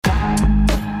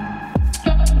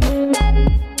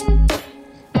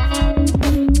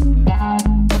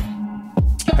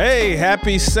Hey,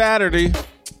 happy Saturday.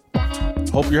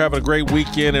 Hope you're having a great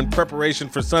weekend in preparation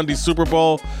for Sunday's Super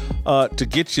Bowl. To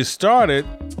get you started,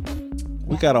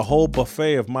 we got a whole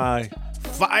buffet of my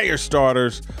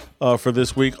Firestarters for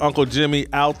this week. Uncle Jimmy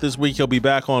out this week. He'll be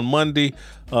back on Monday,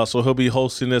 so he'll be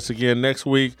hosting this again next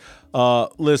week.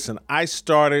 Listen, I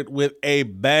started with a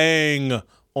bang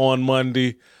on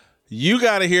Monday. You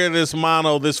got to hear this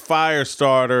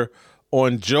Firestarter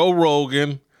on Joe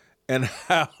Rogan and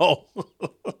how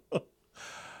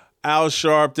Al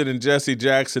Sharpton and Jesse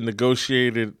Jackson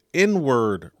negotiated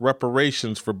N-word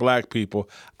reparations for black people.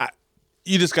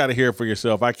 You just got to hear it for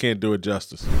yourself. I can't do it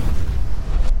justice.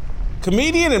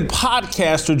 Comedian and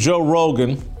podcaster Joe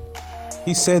Rogan,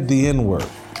 he said the N-word.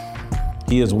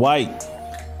 He is white.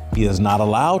 He is not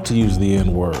allowed to use the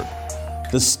N-word,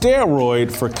 the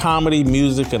steroid for comedy,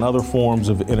 music, and other forms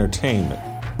of entertainment.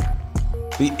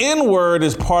 The N-word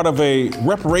is part of a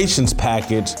reparations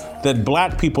package that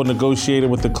black people negotiated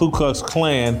with the Ku Klux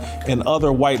Klan and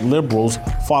other white liberals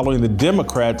following the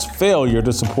Democrats' failure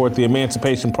to support the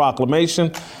Emancipation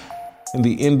Proclamation and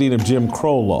the ending of Jim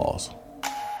Crow laws.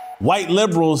 White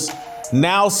liberals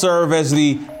now serve as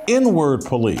the N-word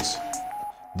police.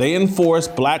 They enforce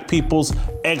black people's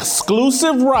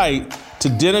exclusive right to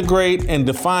denigrate and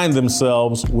define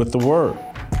themselves with the word.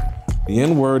 The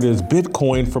N-word is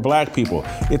Bitcoin for black people.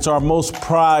 It's our most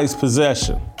prized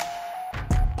possession.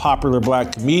 Popular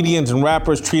black comedians and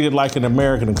rappers treat it like an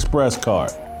American Express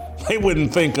card. They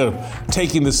wouldn't think of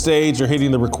taking the stage or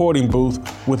hitting the recording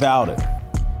booth without it.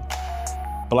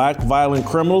 Black violent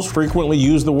criminals frequently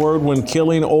use the word when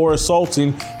killing or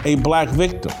assaulting a black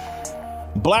victim.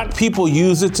 Black people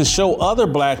use it to show other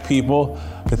black people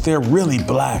that they're really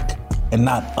black and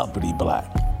not uppity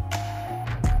black.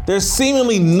 There's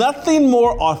seemingly nothing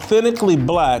more authentically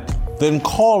black than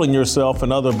calling yourself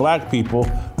and other black people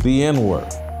the N-word.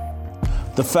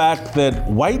 The fact that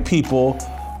white people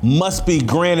must be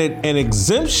granted an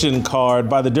exemption card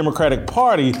by the Democratic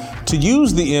Party to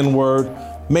use the N-word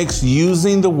makes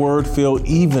using the word feel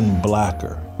even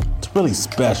blacker. It's really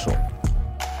special.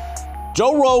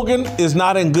 Joe Rogan is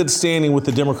not in good standing with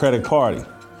the Democratic Party.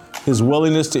 His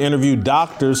willingness to interview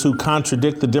doctors who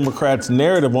contradict the Democrats'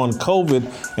 narrative on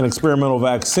COVID and experimental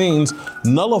vaccines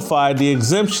nullified the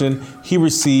exemption he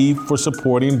received for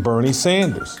supporting Bernie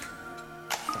Sanders.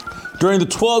 During the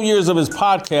 12 years of his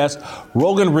podcast,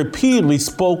 Rogan repeatedly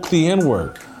spoke the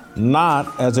N-word,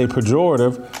 not as a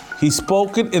pejorative. He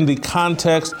spoke it in the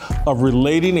context of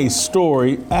relating a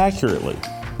story accurately.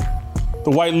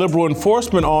 The white liberal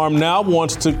enforcement arm now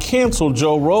wants to cancel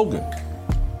Joe Rogan.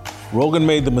 Rogan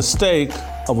made the mistake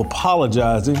of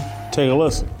apologizing. Take a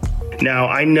listen. Now,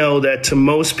 I know that to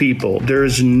most people,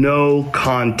 there's no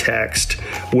context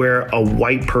where a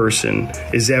white person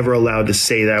is ever allowed to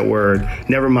say that word,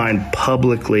 never mind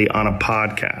publicly on a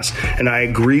podcast. And I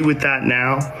agree with that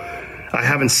now. I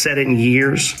haven't said it in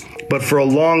years. But for a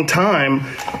long time,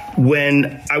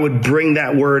 when I would bring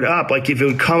that word up, like if it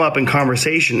would come up in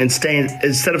conversation,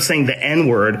 instead of saying the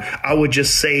N-word, I would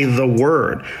just say the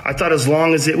word. I thought as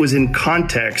long as it was in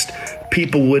context,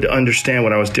 people would understand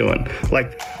what I was doing.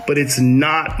 But it's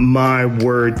not my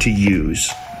word to use.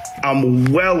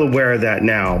 I'm well aware of that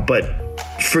now, but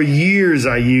for years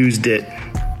I used it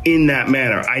in that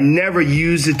manner. I never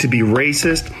used it to be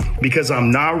racist because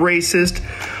I'm not racist,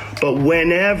 but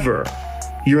whenever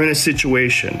you're in a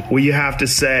situation where you have to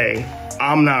say,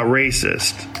 I'm not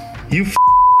racist, you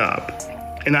f***ed up.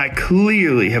 And I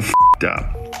clearly have f***ed up.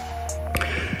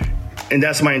 And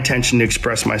that's my intention to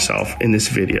express myself in this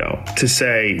video, to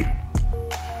say,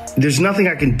 there's nothing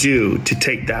I can do to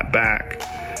take that back.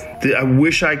 I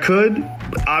wish I could,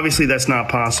 but obviously that's not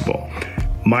possible.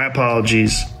 My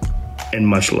apologies and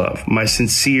much love. My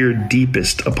sincere,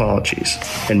 deepest apologies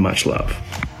and much love.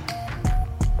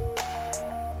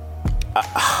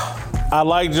 I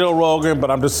like Joe Rogan,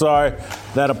 but I'm just sorry.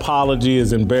 That apology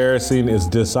is embarrassing, it's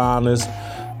dishonest,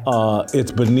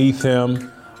 it's beneath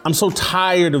him. I'm so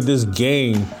tired of this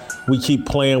game we keep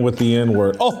playing with the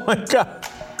N-word. Oh my God.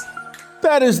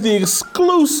 That is the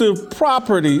exclusive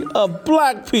property of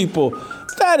black people.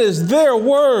 That is their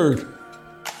word.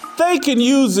 They can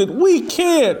use it, we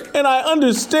can't, and I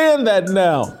understand that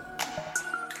now.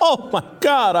 Oh my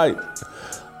God,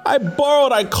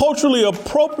 I culturally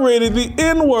appropriated the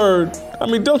N-word. I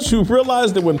mean, don't you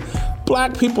realize that when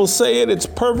black people say it, it's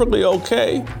perfectly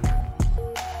okay?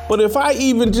 But if I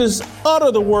even just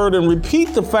utter the word and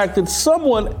repeat the fact that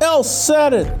someone else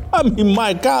said it, I mean,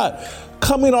 my God,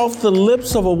 coming off the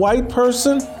lips of a white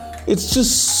person, it's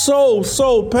just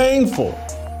so painful.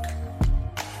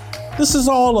 This is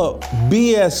all a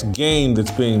BS game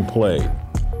that's being played.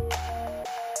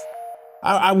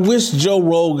 I wish Joe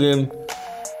Rogan,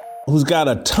 who's got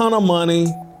a ton of money,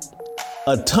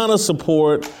 a ton of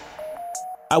support,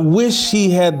 I wish he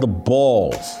had the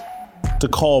balls to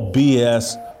call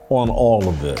BS on all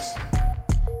of this.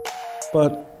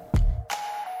 But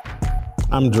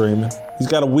I'm dreaming. He's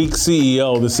got a weak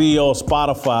CEO. The CEO of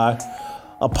Spotify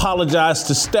apologized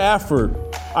to staffers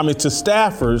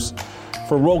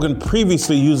for Rogan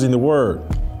previously using the word.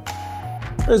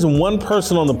 There isn't one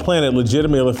person on the planet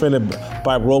legitimately offended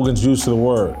by Rogan's use of the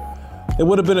word. They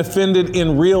would have been offended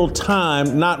in real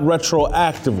time, not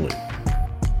retroactively.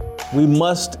 We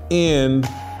must end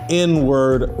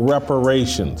N-word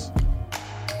reparations.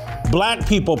 Black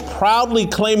people proudly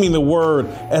claiming the word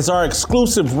as our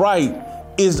exclusive right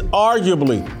is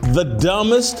arguably the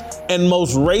dumbest and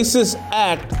most racist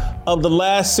act of the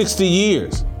last 60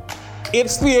 years.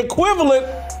 It's the equivalent,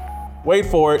 wait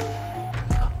for it,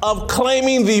 of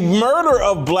claiming the murder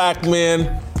of black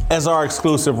men as our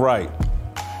exclusive right.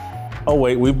 Oh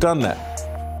wait, we've done that.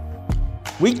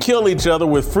 We kill each other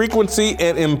with frequency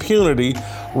and impunity,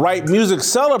 write music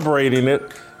celebrating it,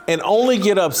 and only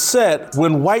get upset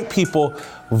when white people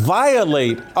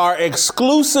violate our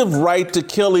exclusive right to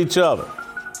kill each other.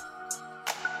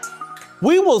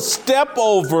 We will step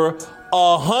over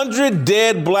 100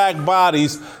 dead black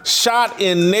bodies shot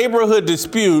in neighborhood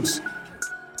disputes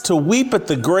to weep at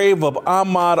the grave of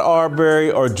Ahmaud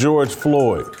Arbery or George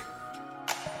Floyd.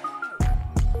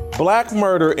 Black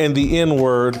murder and the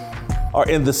N-word are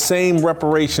in the same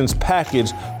reparations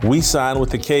package we signed with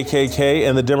the KKK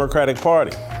and the Democratic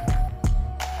Party.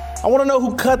 I want to know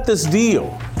who cut this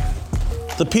deal.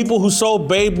 The people who sold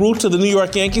Babe Ruth to the New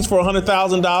York Yankees for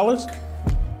 $100,000?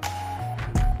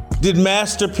 Did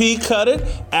Master P cut it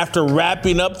after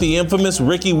wrapping up the infamous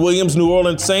Ricky Williams New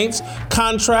Orleans Saints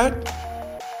contract?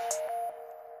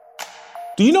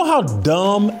 Do you know how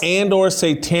dumb and or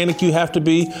satanic you have to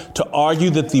be to argue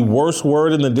that the worst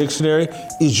word in the dictionary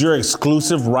is your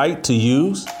exclusive right to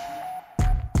use?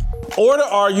 Or to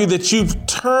argue that you've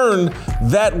turned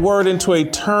that word into a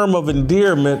term of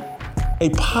endearment, a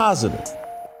positive?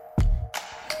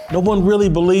 No one really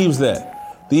believes that.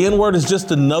 The N-word is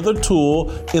just another tool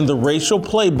in the racial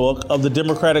playbook of the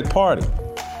Democratic Party.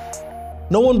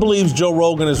 No one believes Joe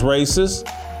Rogan is racist.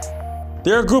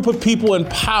 There are a group of people in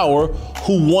power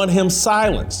who want him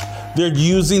silenced. They're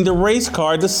using the race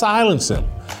card to silence him.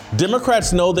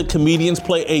 Democrats know that comedians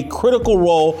play a critical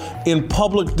role in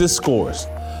public discourse.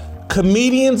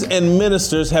 Comedians and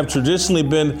ministers have traditionally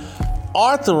been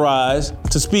authorized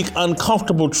to speak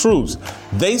uncomfortable truths.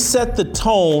 They set the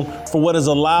tone for what is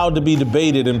allowed to be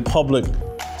debated in public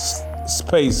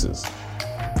spaces.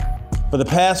 For the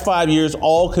past 5 years,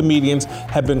 all comedians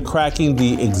have been cracking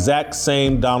the exact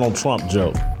same Donald Trump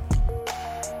joke.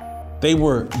 They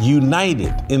were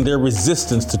united in their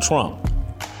resistance to Trump.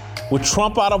 With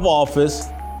Trump out of office,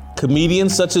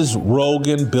 comedians such as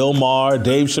Rogan, Bill Maher,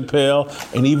 Dave Chappelle,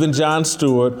 and even Jon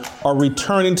Stewart are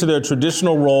returning to their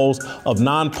traditional roles of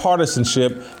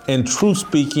nonpartisanship and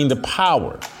truth-speaking to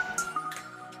power.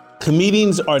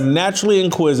 Comedians are naturally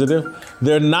inquisitive.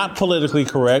 They're not politically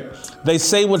correct. They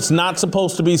say what's not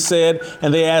supposed to be said,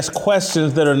 and they ask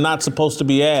questions that are not supposed to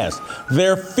be asked.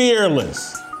 They're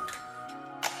fearless.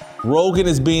 Rogan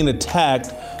is being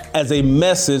attacked as a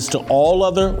message to all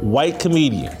other white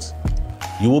comedians.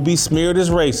 You will be smeared as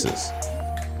racist.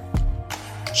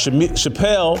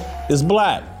 Chappelle is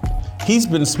black. He's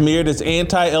been smeared as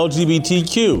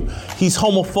anti-LGBTQ. He's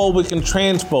homophobic and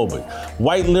transphobic.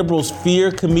 White liberals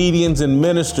fear comedians and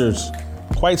ministers,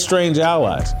 quite strange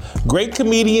allies. Great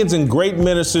comedians and great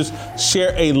ministers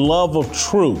share a love of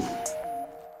truth.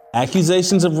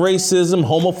 Accusations of racism,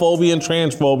 homophobia, and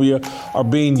transphobia are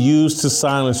being used to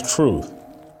silence truth.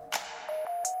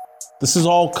 This is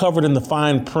all covered in the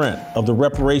fine print of the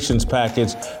reparations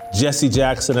package Jesse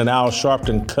Jackson and Al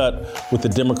Sharpton cut with the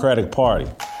Democratic Party.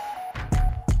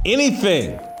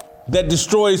 Anything that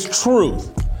destroys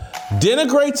truth,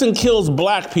 denigrates and kills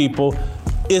black people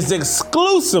is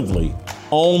exclusively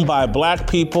owned by black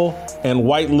people and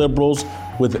white liberals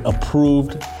with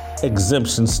approved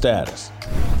exemption status.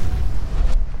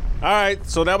 All right,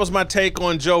 so that was my take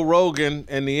on Joe Rogan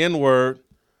and the N-word.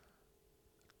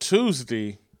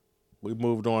 Tuesday, we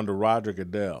moved on to Roger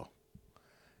Goodell.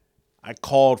 I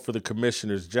called for the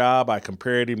commissioner's job. I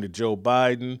compared him to Joe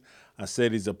Biden. I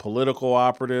said he's a political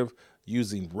operative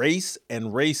using race and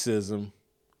racism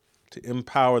to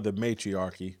empower the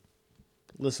matriarchy.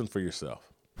 Listen for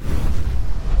yourself.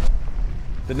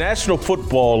 The National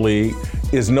Football League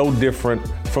is no different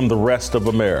from the rest of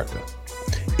America.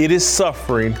 It is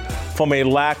suffering from a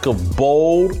lack of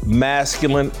bold,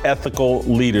 masculine, ethical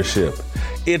leadership.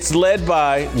 It's led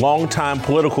by longtime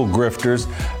political grifters,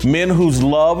 men whose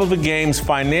love of the game's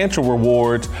financial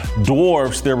rewards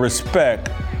dwarfs their respect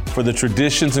for the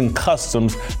traditions and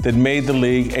customs that made the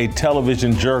league a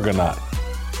television juggernaut.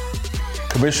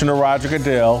 Commissioner Roger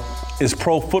Goodell is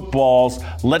pro football's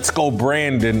Let's Go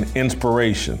Brandon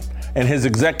inspiration, and his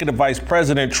executive vice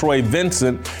president, Troy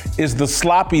Vincent, is the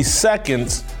sloppy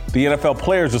seconds the NFL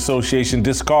Players Association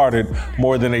discarded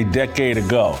more than a decade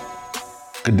ago.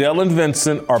 Goodell and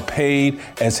Vincent are paid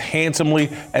as handsomely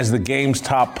as the game's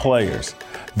top players.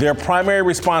 Their primary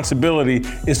responsibility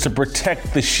is to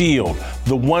protect the shield,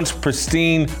 the once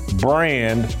pristine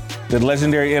brand that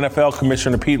legendary NFL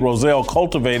Commissioner Pete Rozelle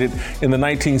cultivated in the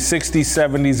 1960s,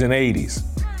 70s, and 80s.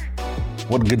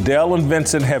 What Goodell and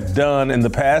Vincent have done in the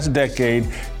past decade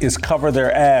is cover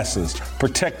their asses,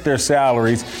 protect their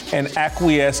salaries, and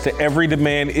acquiesce to every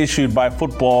demand issued by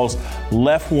football's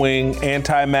left-wing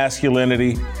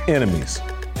anti-masculinity enemies.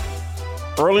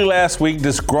 Early last week,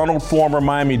 disgruntled former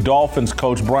Miami Dolphins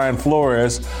coach Brian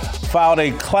Flores filed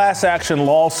a class action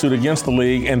lawsuit against the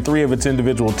league and 3 of its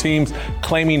individual teams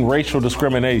claiming racial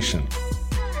discrimination.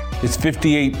 His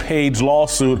 58-page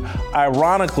lawsuit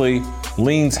ironically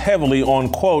leans heavily on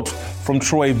quotes from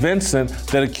Troy Vincent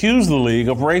that accuse the league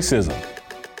of racism.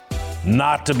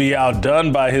 Not to be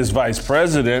outdone by his vice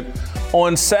president,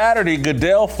 on Saturday,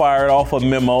 Goodell fired off a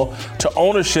memo to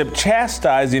ownership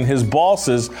chastising his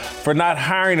bosses for not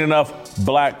hiring enough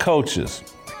black coaches.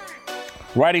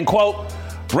 Writing, quote,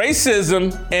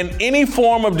 "Racism and any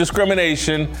form of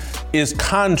discrimination is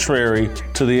contrary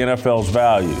to the NFL's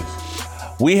values.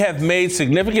 We have made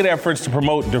significant efforts to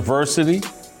promote diversity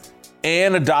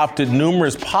and adopted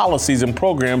numerous policies and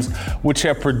programs which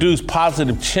have produced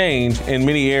positive change in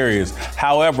many areas.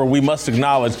 However, we must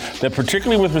acknowledge that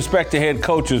particularly with respect to head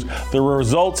coaches, the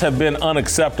results have been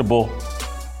unacceptable.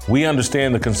 We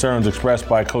understand the concerns expressed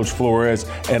by Coach Flores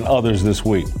and others this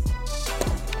week."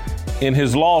 In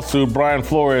his lawsuit, Brian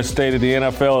Flores stated the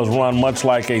NFL is run much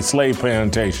like a slave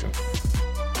plantation.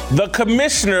 The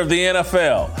commissioner of the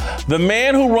NFL, the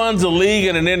man who runs a league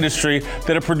and an industry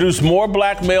that have produced more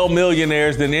black male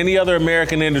millionaires than any other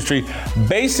American industry,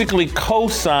 basically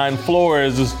co-signed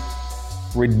Flores'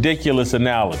 ridiculous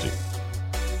analogy.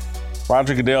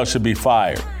 Roger Goodell should be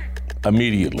fired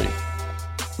immediately.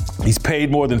 He's paid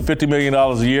more than $50 million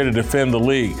a year to defend the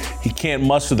league. He can't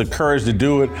muster the courage to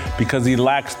do it because he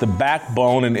lacks the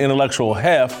backbone and intellectual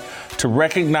heft to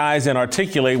recognize and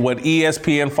articulate what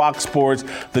ESPN, Fox Sports,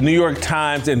 the New York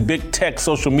Times, and big tech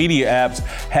social media apps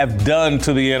have done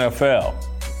to the NFL.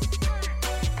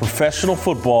 Professional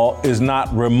football is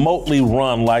not remotely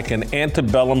run like an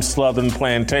antebellum Southern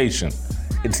plantation.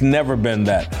 It's never been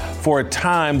that. For a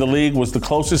time, the league was the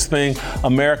closest thing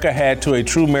America had to a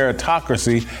true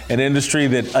meritocracy, an industry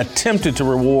that attempted to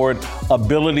reward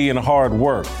ability and hard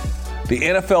work. The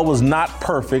NFL was not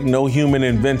perfect, no human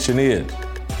invention is.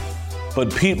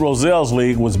 But Pete Rozelle's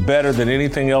league was better than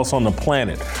anything else on the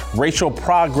planet. Racial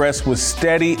progress was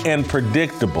steady and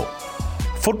predictable.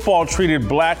 Football treated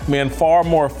black men far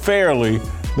more fairly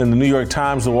than the New York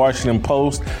Times, the Washington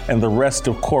Post, and the rest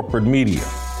of corporate media.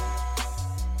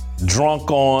 Drunk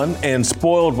on and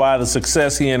spoiled by the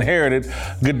success he inherited,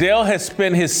 Goodell has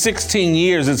spent his 16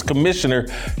 years as commissioner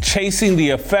chasing the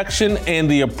affection and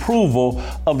the approval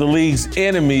of the league's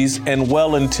enemies and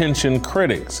well-intentioned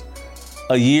critics.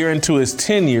 A year into his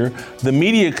tenure, the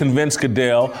media convinced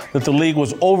Goodell that the league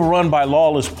was overrun by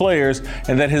lawless players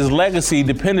and that his legacy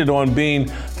depended on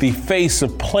being the face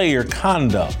of player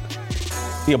conduct.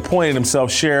 He appointed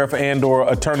himself sheriff and/or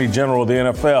attorney general of the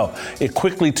NFL. It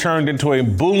quickly turned into a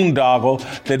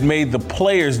boondoggle that made the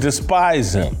players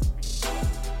despise him.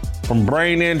 From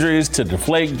brain injuries to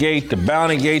Deflategate to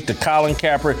Bountygate to Colin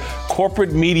Kaepernick,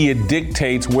 corporate media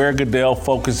dictates where Goodell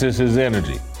focuses his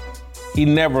energy. He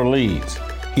never leads.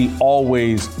 He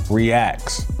always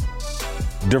reacts.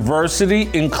 Diversity,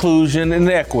 inclusion, and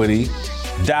equity,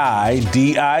 DIE,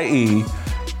 D-I-E,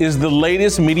 is the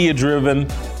latest media-driven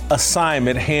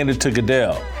assignment handed to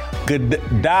Goodell.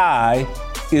 DIE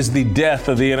is the death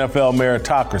of the NFL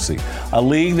meritocracy. A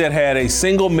league that had a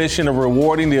single mission of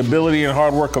rewarding the ability and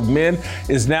hard work of men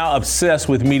is now obsessed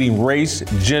with meeting race,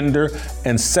 gender,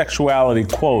 and sexuality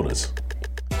quotas.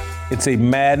 It's a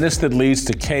madness that leads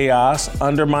to chaos,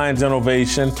 undermines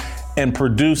innovation, and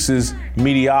produces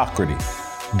mediocrity.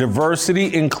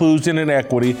 Diversity, inclusion, and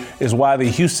equity is why the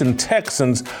Houston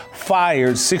Texans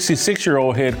fired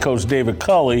 66-year-old head coach David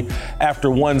Culley after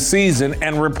one season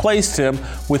and replaced him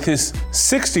with his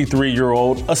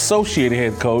 63-year-old associate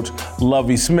head coach,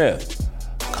 Lovie Smith.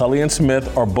 Cully and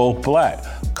Smith are both black.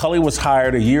 Cully was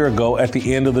hired a year ago at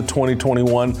the end of the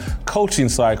 2021 coaching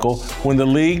cycle when the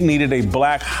league needed a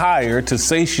black hire to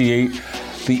satiate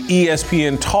the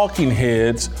ESPN talking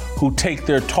heads who take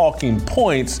their talking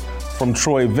points from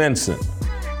Troy Vincent.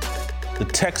 The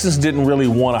Texans didn't really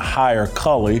want to hire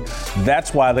Cully.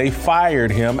 That's why they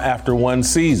fired him after one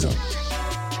season.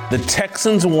 The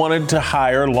Texans wanted to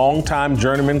hire longtime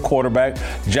journeyman quarterback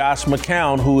Josh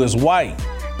McCown, who is white.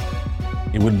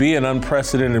 It would be an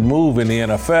unprecedented move in the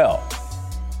NFL.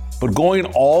 But going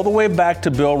all the way back to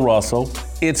Bill Russell,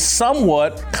 it's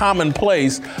somewhat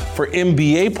commonplace for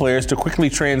NBA players to quickly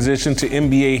transition to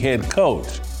NBA head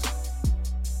coach.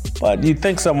 But you'd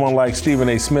think someone like Stephen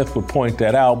A. Smith would point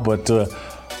that out, but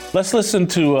let's listen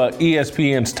to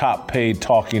ESPN's top-paid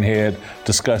talking head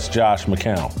discuss Josh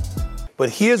McCown.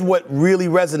 But here's what really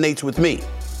resonates with me.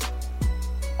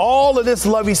 All of this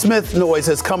Lovie Smith noise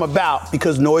has come about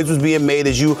because noise was being made,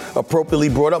 as you appropriately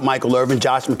brought up, Michael Irvin,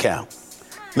 Josh McCown.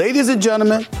 Ladies and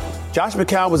gentlemen, Josh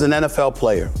McCown was an NFL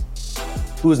player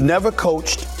who was never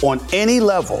coached on any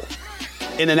level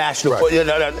in the national,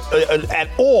 at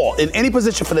all, in any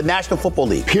position for the National Football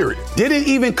League. Period. Didn't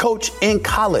even coach in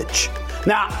college.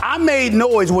 Now, I made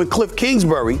noise when Cliff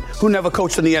Kingsbury, who never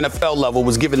coached on the NFL level,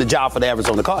 was given the job for the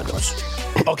Arizona Cardinals.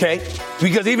 Okay?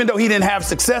 Because even though he didn't have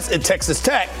success at Texas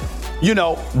Tech,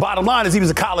 bottom line is he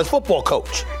was a college football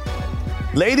coach.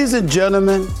 Ladies and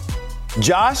gentlemen,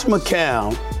 Josh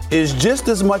McCown is just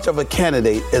as much of a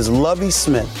candidate as Lovie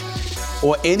Smith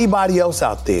or anybody else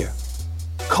out there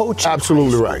coaching.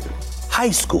 Absolutely right. High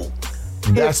school.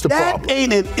 That's the problem. That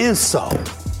ain't an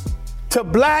insult to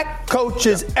black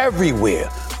coaches everywhere.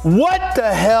 What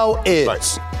the hell is?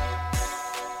 Right.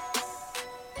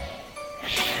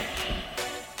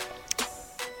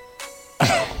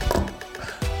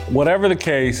 Whatever the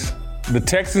case, the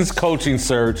Texans coaching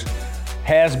search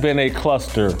has been a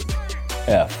cluster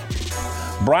F.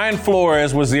 Brian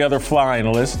Flores was the other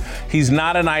finalist. He's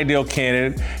not an ideal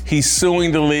candidate. He's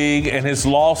suing the league, and his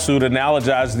lawsuit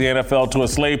analogizes the NFL to a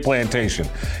slave plantation.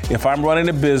 If I'm running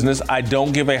a business, I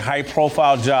don't give a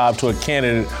high-profile job to a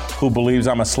candidate who believes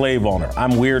I'm a slave owner.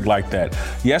 I'm weird like that.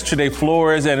 Yesterday,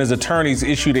 Flores and his attorneys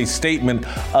issued a statement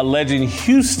alleging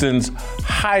Houston's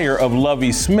hire of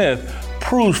Lovie Smith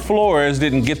proves Flores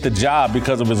didn't get the job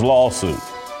because of his lawsuit.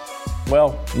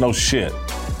 Well, no shit.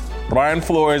 Brian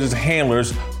Flores'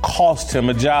 handlers cost him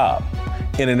a job.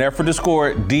 In an effort to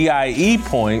score DIE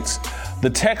points, the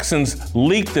Texans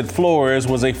leaked that Flores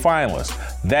was a finalist.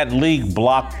 That leak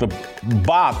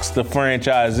boxed the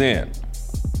franchise in.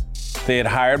 They had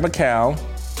hired McCown.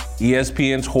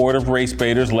 ESPN's horde of race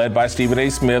baiters, led by Stephen A.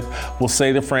 Smith, will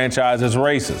say the franchise is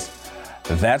racist.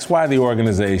 That's why the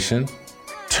organization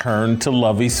turned to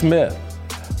Lovie Smith.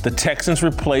 The Texans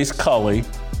replaced Cully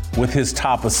with his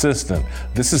top assistant.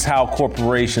 This is how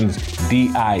corporations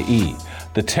DIE.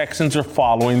 The Texans are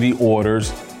following the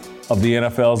orders of the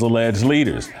NFL's alleged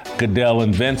leaders, Goodell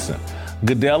and Vincent.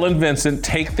 Goodell and Vincent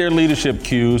take their leadership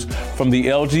cues from the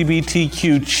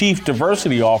LGBTQ chief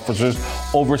diversity officers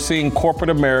overseeing corporate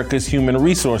America's human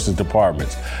resources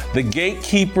departments. The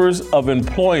gatekeepers of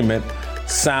employment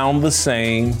sound the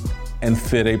same and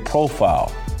fit a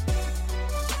profile.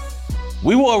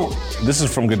 This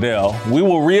is from Goodell, we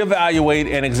will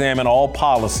reevaluate and examine all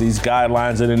policies,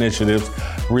 guidelines, and initiatives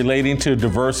relating to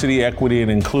diversity, equity, and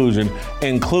inclusion,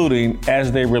 including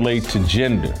as they relate to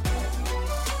gender.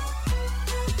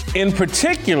 In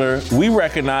particular, we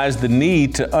recognize the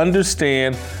need to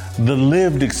understand the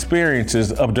lived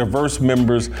experiences of diverse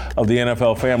members of the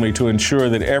NFL family to ensure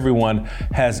that everyone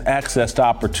has access to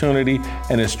opportunity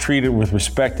and is treated with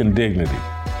respect and dignity.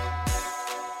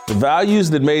 The values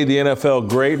that made the NFL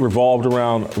great revolved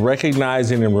around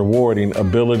recognizing and rewarding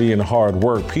ability and hard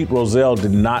work. Pete Rozelle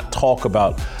did not talk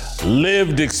about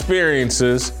lived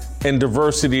experiences and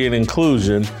diversity and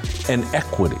inclusion and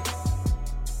equity.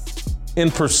 In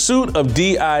pursuit of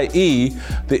DIE,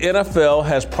 the NFL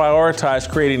has prioritized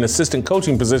creating assistant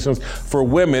coaching positions for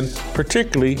women,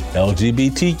 particularly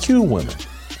LGBTQ women.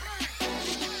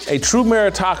 A true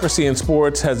meritocracy in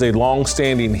sports has a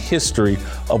long-standing history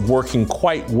of working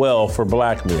quite well for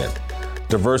black men.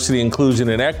 Diversity, inclusion,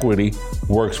 and equity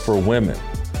works for women.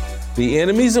 The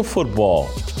enemies of football,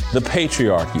 the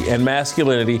patriarchy, and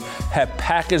masculinity have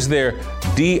packaged their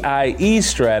DIE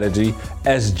strategy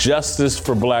as justice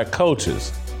for black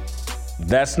coaches.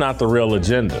 That's not the real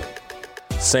agenda.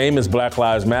 Same as Black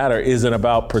Lives Matter isn't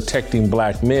about protecting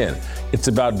black men. It's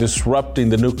about disrupting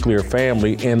the nuclear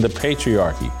family and the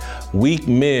patriarchy. Weak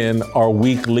men are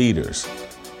weak leaders.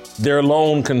 Their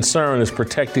lone concern is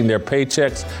protecting their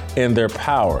paychecks and their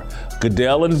power.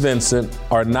 Goodell and Vincent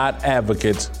are not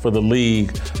advocates for the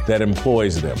league that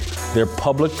employs them. They're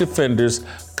public defenders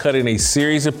cutting a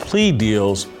series of plea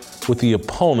deals with the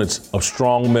opponents of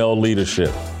strong male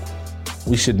leadership.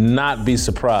 We should not be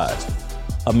surprised.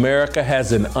 America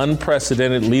has an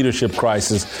unprecedented leadership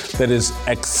crisis that is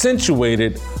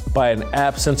accentuated by an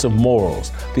absence of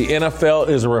morals. The NFL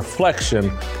is a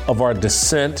reflection of our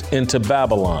descent into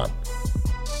Babylon.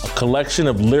 A collection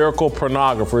of lyrical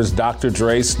pornographers, Dr.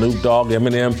 Dre, Snoop Dogg,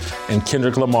 Eminem, and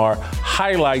Kendrick Lamar,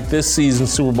 highlight this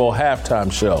season's Super Bowl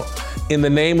halftime show. In the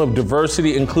name of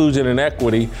diversity, inclusion, and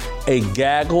equity, a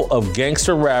gaggle of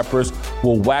gangster rappers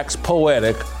will wax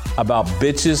poetic about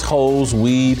bitches, hoes,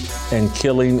 weed, and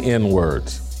killing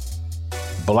N-words.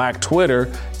 Black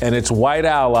Twitter and its white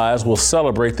allies will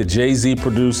celebrate the Jay-Z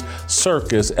produced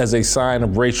circus as a sign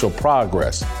of racial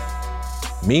progress.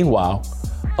 Meanwhile,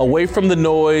 away from the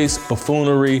noise,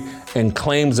 buffoonery, and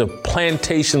claims of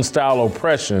plantation-style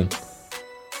oppression,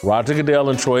 Roger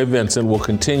Goodell and Troy Vincent will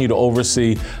continue to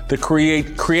oversee the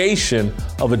creation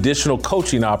of additional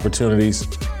coaching opportunities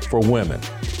for women.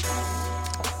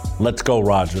 Let's go,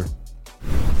 Roger.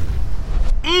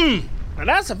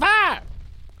 That's a vibe.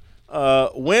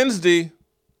 Wednesday,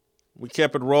 we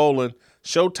kept it rolling.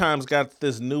 Showtime's got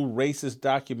this new racist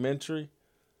documentary.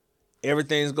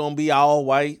 Everything's gonna be all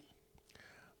white.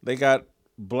 They got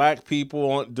black people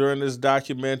on during this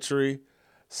documentary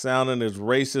sounding as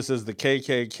racist as the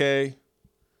KKK.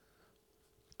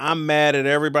 I'm mad at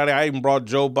everybody. I even brought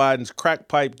Joe Biden's crack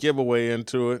pipe giveaway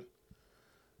into it.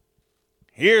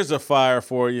 Here's a fire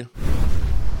for you.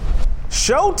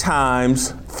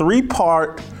 Showtime's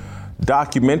 3-part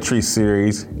documentary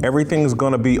series, Everything's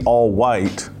Gonna Be All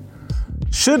White,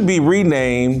 should be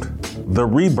renamed The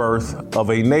Rebirth of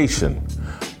a Nation,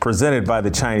 presented by the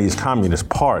Chinese Communist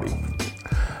Party.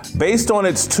 Based on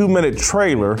its 2-minute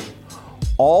trailer,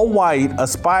 All White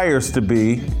aspires to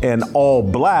be an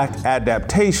all-black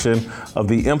adaptation of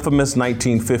the infamous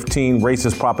 1915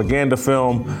 racist propaganda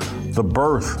film, The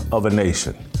Birth of a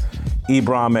Nation.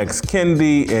 Ibram X.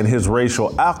 Kendi and his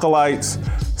racial acolytes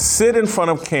sit in front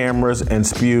of cameras and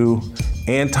spew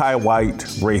anti-white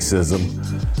racism.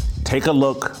 Take a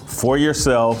look for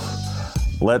yourself.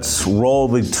 Let's roll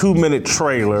the 2-minute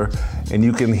trailer and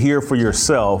you can hear for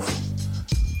yourself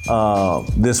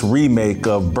this remake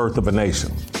of Birth of a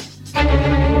Nation.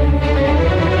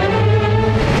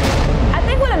 I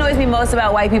think what annoys me most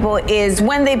about white people is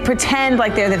when they pretend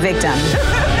like they're the victim.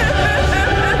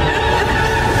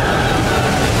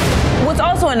 What's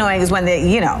also annoying is when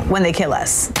they kill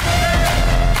us.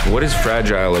 What is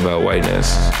fragile about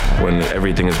whiteness when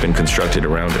everything has been constructed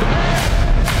around it?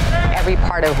 Every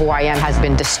part of who I am has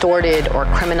been distorted or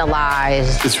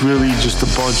criminalized. It's really just a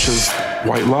bunch of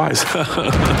white lies. You're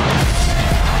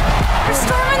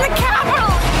storming the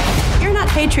Capitol! You're not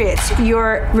patriots.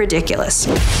 You're ridiculous.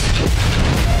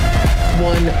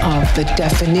 One of the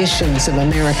definitions of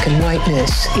American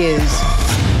whiteness is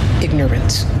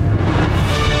ignorance.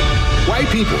 White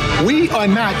people, we are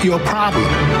not your problem.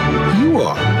 You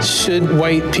are. Should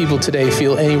white people today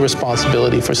feel any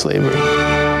responsibility for slavery?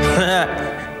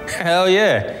 Hell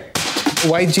yeah.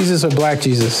 White Jesus or black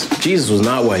Jesus? Jesus was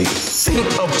not white. Think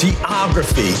of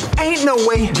geography. Ain't no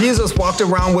way Jesus walked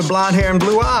around with blonde hair and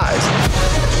blue eyes.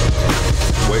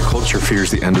 White culture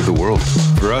fears the end of the world.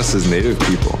 For us as Native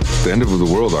people, the end of the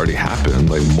world already happened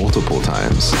like multiple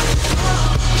times.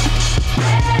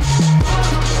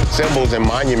 Symbols and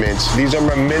monuments, these are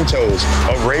mementos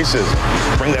of racism.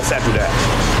 Bring that statue down.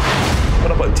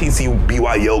 Put up a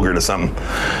TCBY yogurt or something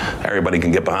everybody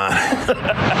can get behind.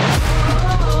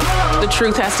 The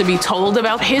truth has to be told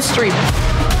about history.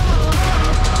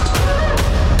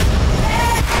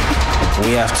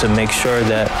 We have to make sure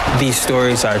that these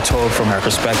stories are told from our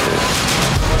perspective.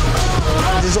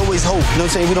 There's always hope, you know what I'm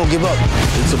saying? We don't give up.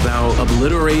 It's about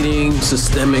obliterating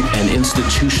systemic and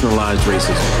institutionalized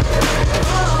racism.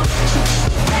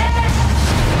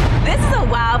 This is a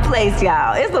wild place,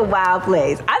 y'all. It's a wild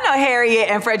place. I know Harriet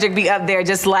and Frederick be up there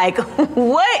just like,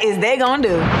 what is they gonna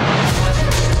do?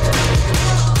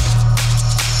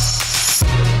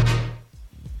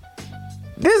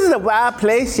 This is a wild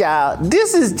place, y'all.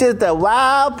 This is just a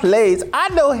wild place. I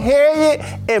know Harriet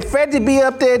and Frederick be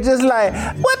up there just like,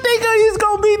 what they is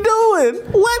gonna be doing?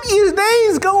 What is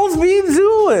they gonna be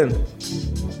doing?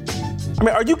 I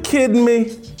mean, are you kidding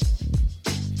me?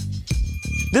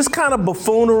 This kind of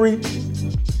buffoonery?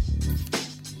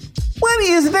 What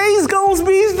is they gonna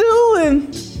be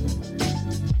doing?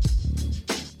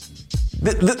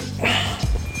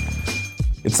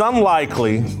 It's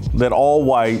unlikely that All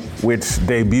White, which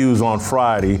debuts on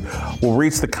Friday, will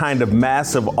reach the kind of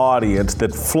massive audience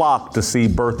that flocked to see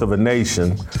Birth of a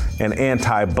Nation, an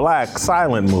anti-black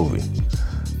silent movie.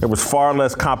 There was far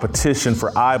less competition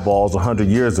for eyeballs 100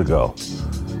 years ago.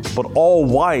 But All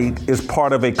White is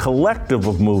part of a collective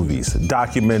of movies,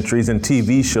 documentaries, and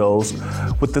TV shows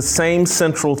with the same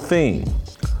central theme: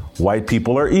 white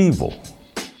people are evil.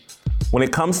 When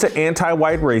it comes to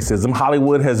anti-white racism,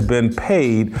 Hollywood has been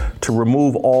paid to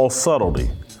remove all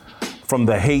subtlety. From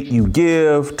The Hate U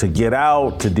Give, to Get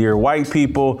Out, to Dear White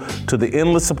People, to the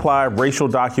endless supply of racial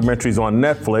documentaries on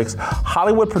Netflix,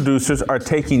 Hollywood producers are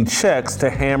taking checks to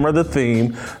hammer the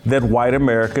theme that white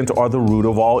Americans are the root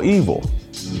of all evil.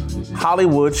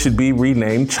 Hollywood should be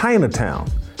renamed Chinatown,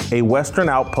 a Western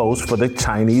outpost for the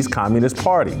Chinese Communist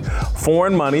Party.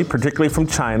 Foreign money, particularly from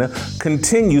China,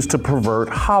 continues to pervert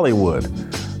Hollywood.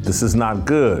 This is not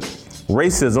good.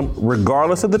 Racism,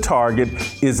 regardless of the target,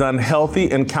 is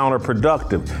unhealthy and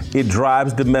counterproductive. It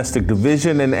drives domestic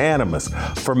division and animus.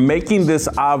 For making this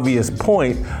obvious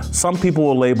point, some people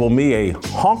will label me a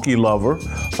honky lover,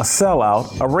 a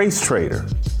sellout, a race traitor.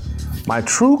 My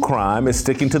true crime is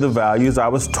sticking to the values I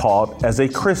was taught as a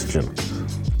Christian.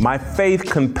 My faith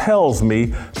compels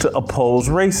me to oppose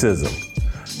racism.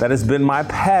 That has been my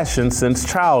passion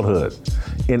since childhood.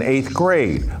 In 8th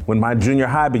grade, when my junior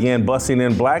high began busing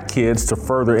in black kids to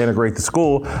further integrate the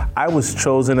school, I was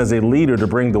chosen as a leader to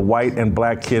bring the white and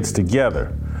black kids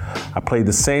together. I played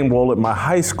the same role at my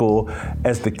high school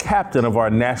as the captain of our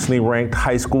nationally ranked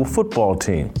high school football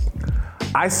team.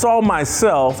 I saw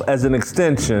myself as an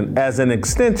extension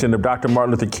of Dr.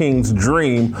 Martin Luther King's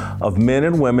dream of men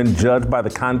and women judged by the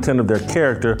content of their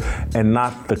character and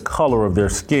not the color of their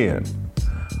skin.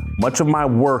 Much of my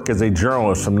work as a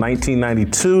journalist from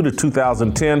 1992 to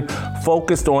 2010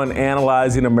 focused on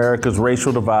analyzing America's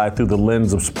racial divide through the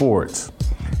lens of sports.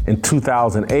 In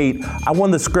 2008, I won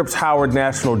the Scripps Howard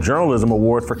National Journalism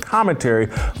Award for commentary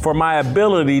for my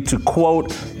ability to,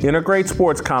 quote, integrate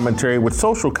sports commentary with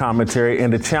social commentary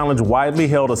and to challenge widely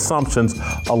held assumptions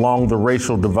along the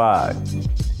racial divide.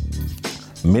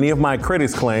 Many of my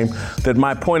critics claim that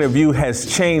my point of view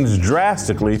has changed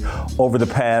drastically over the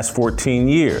past 14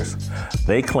 years.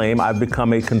 They claim I've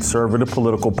become a conservative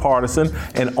political partisan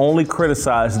and only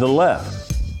criticize the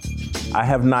left. I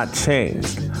have not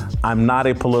changed. I'm not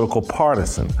a political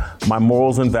partisan. My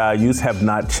morals and values have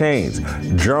not changed.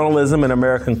 Journalism and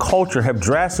American culture have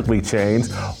drastically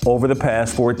changed over the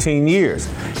past 14 years.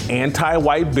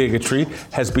 Anti-white bigotry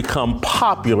has become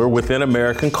popular within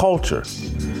American culture.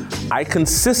 I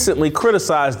consistently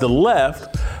criticize the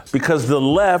left because the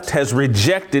left has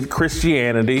rejected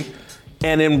Christianity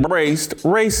and embraced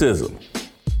racism.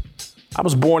 I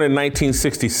was born in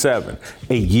 1967,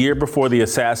 a year before the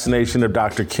assassination of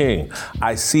Dr. King.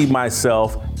 I see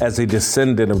myself as a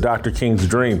descendant of Dr. King's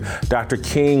dream. Dr.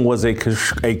 King was a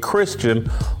Christian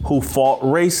who fought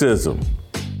racism.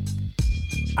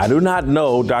 I do not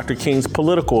know Dr. King's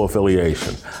political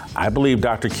affiliation. I believe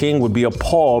Dr. King would be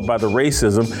appalled by the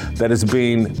racism that is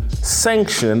being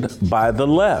sanctioned by the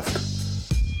left.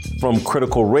 From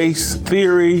critical race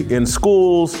theory in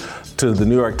schools to the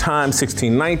New York Times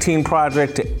 1619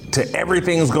 Project, to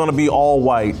everything's gonna be all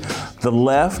white, the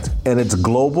left and its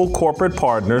global corporate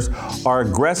partners are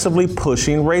aggressively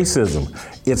pushing racism.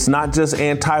 It's not just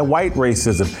anti-white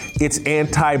racism, it's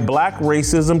anti-black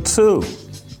racism too.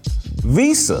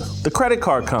 Visa, the credit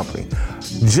card company,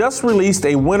 just released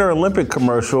a Winter Olympic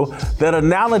commercial that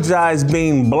analogized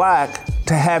being black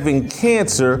to having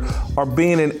cancer or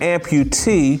being an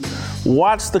amputee.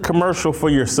 Watch the commercial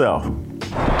for yourself.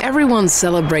 Everyone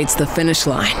celebrates the finish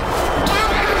line.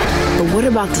 But what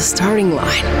about the starting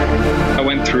line? I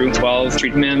went through 12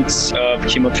 treatments of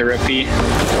chemotherapy.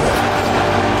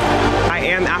 I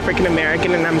am African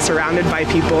American and I'm surrounded by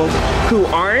people who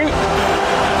aren't.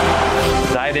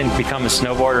 I didn't become a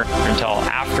snowboarder until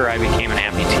after I became an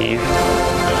amputee.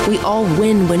 We all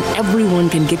win when everyone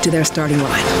can get to their starting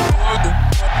line.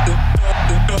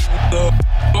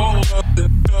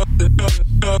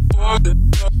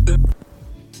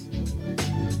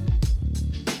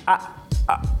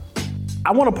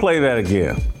 I want to play that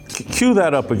again. Cue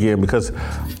that up again because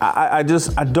I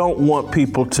don't want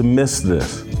people to miss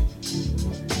this.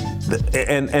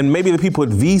 And maybe the people at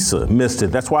Visa missed it.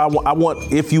 That's why I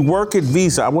want, if you work at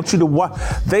Visa, I want you to watch.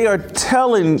 They are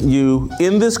telling you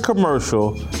in this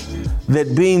commercial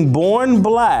that being born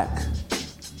black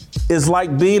is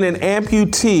like being an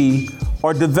amputee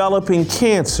or developing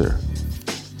cancer.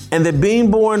 And that being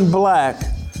born black,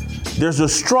 there's a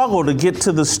struggle to get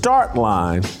to the start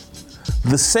line,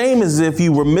 the same as if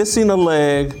you were missing a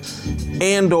leg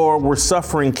and or were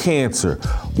suffering cancer.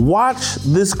 Watch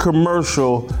this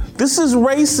commercial. This is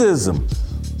racism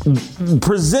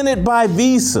presented by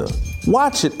Visa.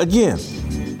 Watch it again.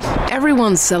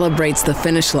 Everyone celebrates the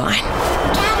finish line.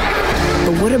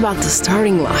 But what about the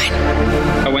starting line?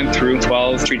 I went through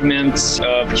 12 treatments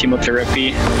of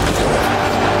chemotherapy.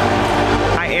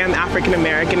 I am African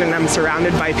American and I'm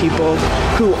surrounded by people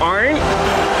who aren't.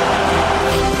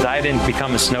 I didn't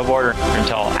become a snowboarder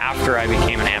until after I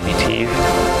became an amputee.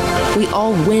 We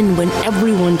all win when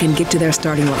everyone can get to their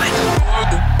starting line.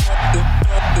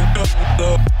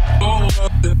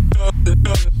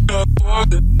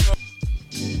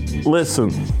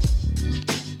 Listen,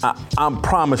 I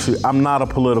promise you, I'm not a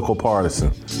political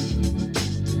partisan.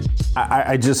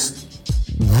 I just,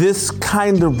 this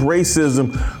kind of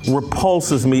racism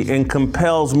repulses me and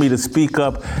compels me to speak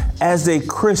up as a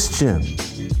Christian.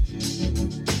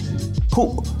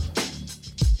 For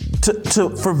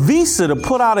Visa to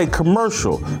put out a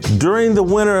commercial during the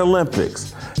Winter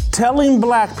Olympics telling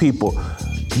black people,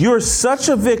 you're such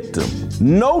a victim,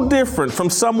 no different from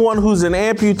someone who's an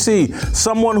amputee,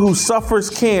 someone who suffers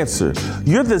cancer.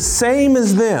 You're the same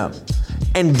as them.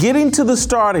 And getting to the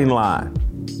starting line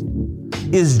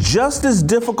is just as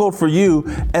difficult for you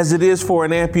as it is for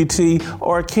an amputee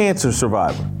or a cancer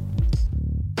survivor.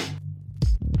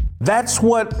 That's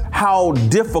how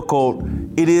difficult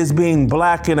it is being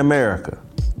black in America.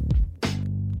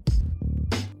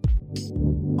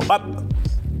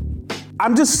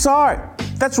 I'm just sorry.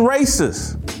 That's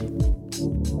racist.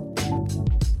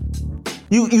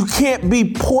 You can't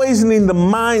be poisoning the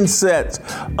mindsets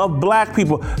of black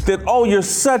people that, oh, you're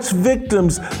such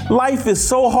victims. Life is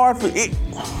so hard for it.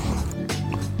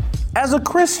 As a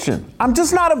Christian, I'm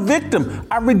just not a victim.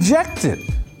 I reject it.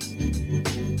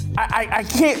 I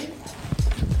can't.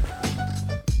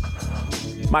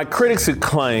 My critics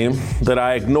claim that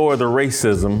I ignore the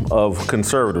racism of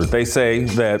conservatives. They say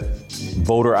that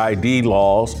voter ID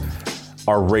laws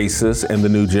are racist and the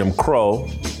new Jim Crow.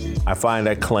 I find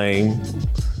that claim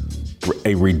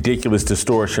a ridiculous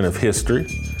distortion of history.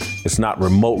 It's not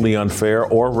remotely unfair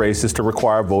or racist to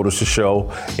require voters to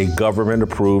show a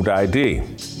government-approved ID.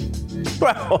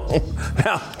 Well,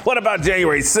 now, what about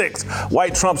January 6th?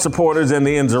 White Trump supporters and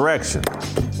the insurrection.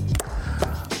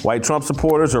 White Trump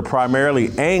supporters are primarily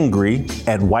angry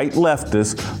at white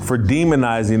leftists for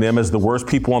demonizing them as the worst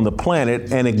people on the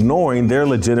planet and ignoring their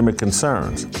legitimate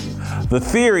concerns. The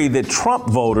theory that Trump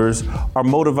voters are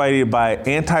motivated by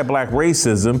anti-black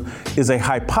racism is a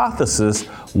hypothesis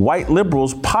white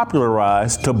liberals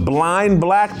popularized to blind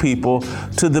black people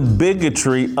to the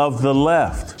bigotry of the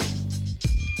left.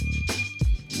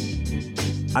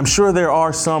 I'm sure there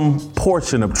are some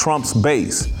portion of Trump's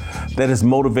base that is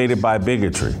motivated by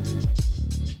bigotry.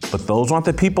 But those aren't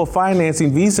the people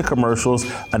financing Visa commercials,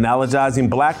 analogizing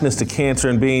blackness to cancer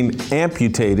and being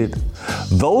amputated.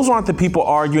 Those aren't the people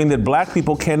arguing that black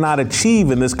people cannot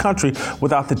achieve in this country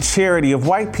without the charity of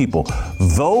white people.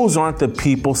 Those aren't the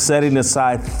people setting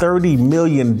aside $30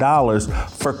 million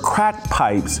for crack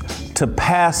pipes to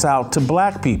pass out to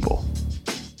black people.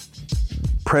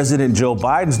 President Joe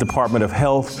Biden's Department of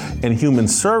Health and Human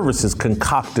Services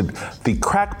concocted the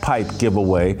crack pipe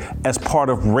giveaway as part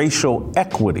of racial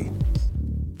equity.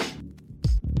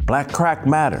 Black crack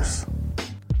matters.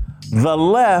 The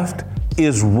left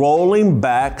is rolling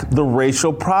back the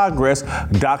racial progress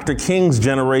Dr. King's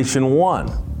generation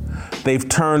won. They've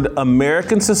turned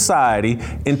American society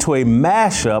into a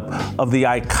mashup of the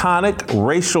iconic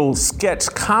racial sketch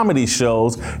comedy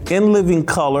shows In Living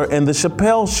Color and The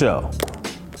Chappelle Show.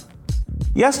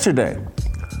 Yesterday,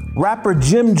 rapper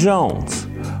Jim Jones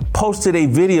posted a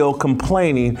video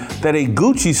complaining that a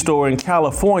Gucci store in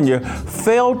California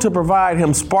failed to provide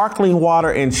him sparkling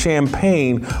water and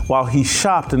champagne while he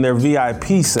shopped in their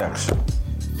VIP section.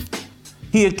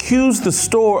 He accused the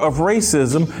store of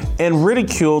racism and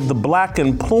ridiculed the black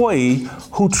employee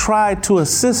who tried to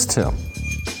assist him.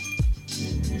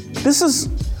 This is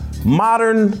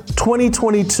modern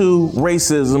 2022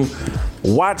 racism.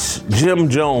 Watch Jim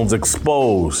Jones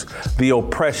expose the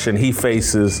oppression he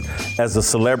faces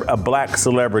as a black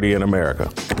celebrity in America.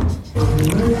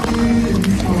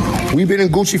 We've been in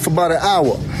Gucci for about an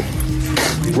hour,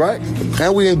 right?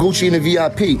 And we in Gucci in the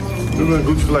VIP. We've been in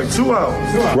Gucci for like 2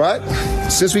 hours. Right?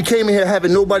 Since we came in here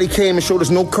having nobody came and showed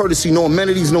us no courtesy, no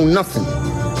amenities, no nothing.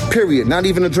 Period. Not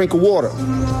even a drink of water.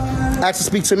 Asked to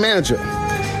speak to the manager.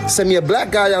 Send me a black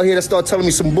guy out here that started telling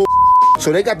me some bull.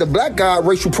 So they got the black guy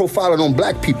racial profiling on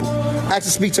black people. Asked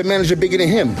to speak to a manager bigger than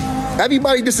him.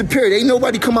 Everybody disappeared. Ain't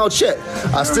nobody come out yet.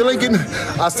 I still ain't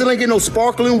getting no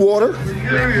sparkling water.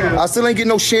 I still ain't getting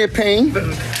no champagne.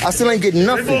 I still ain't getting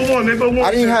nothing.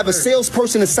 I didn't have a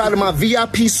salesperson inside of my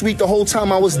VIP suite the whole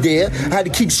time I was there. I had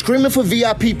to keep screaming for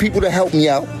VIP people to help me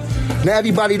out. Now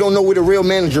everybody don't know where the real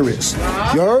manager is.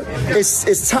 You heard?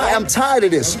 I'm tired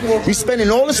of this. We spending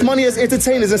all this money as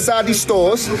entertainers inside these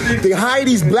stores. They hire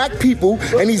these black people,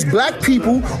 and these black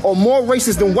people are more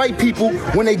racist than white people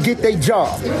when they get their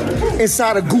job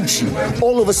inside of Gucci.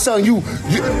 All of a sudden, you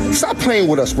stop playing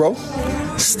with us, bro.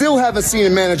 Still haven't seen a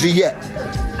manager yet.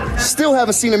 Still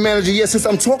haven't seen a manager yet. Since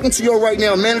I'm talking to you right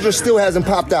now, a manager still hasn't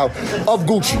popped out of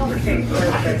Gucci.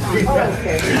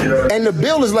 And the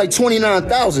bill is like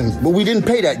 $29,000, but we didn't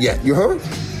pay that yet. You heard?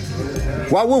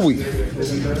 Why would we?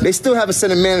 They still haven't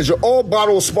sent a manager or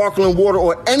bottle of sparkling water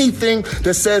or anything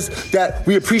that says that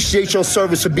we appreciate your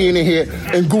service for being in here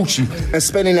in Gucci and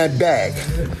spending that bag.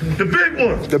 The big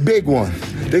one. The big one.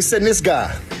 They sent this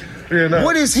guy.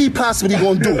 What is he possibly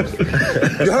going to do?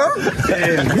 You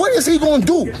heard? What is he going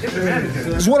to do?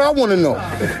 That's what I want to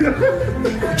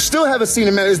know. Still haven't seen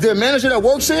a manager. Is there a manager that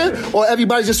works here, or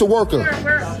everybody's just a worker?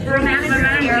 We're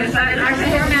managers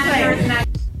here.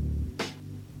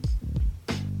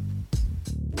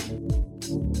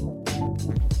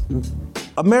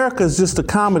 America is just a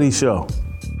comedy show.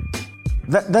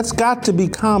 That's got to be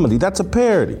comedy. That's a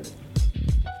parody.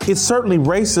 It's certainly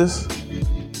racist.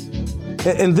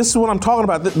 And this is what I'm talking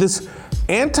about. This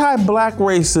anti-black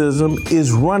racism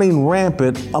is running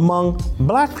rampant among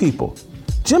black people.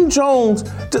 Jim Jones,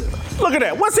 look at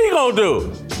that. What's he gonna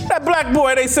do? That black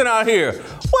boy they sent out here.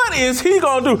 What is he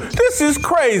gonna do? This is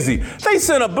crazy. They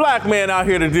sent a black man out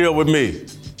here to deal with me.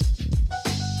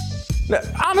 Now,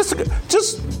 honestly,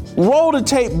 just roll the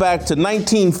tape back to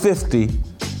 1950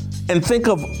 and think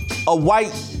of a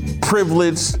white,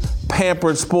 privileged,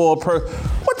 pampered, spoiled person.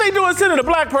 What they doing sending a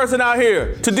black person out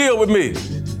here to deal with me?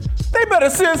 They better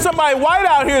send somebody white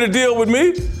out here to deal with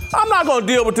me. I'm not gonna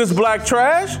deal with this black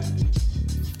trash.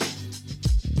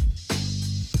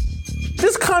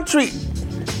 This country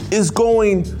is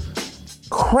going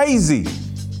crazy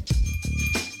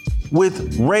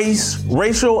with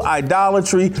racial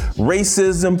idolatry,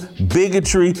 racism,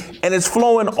 bigotry, and it's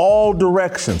flowing all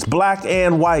directions, black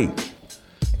and white.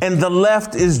 And the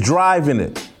left is driving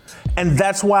it. And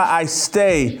that's why I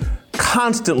stay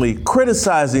constantly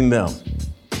criticizing them.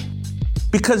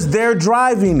 Because they're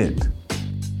driving it.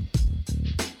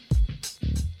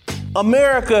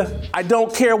 America, I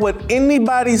don't care what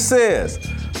anybody says,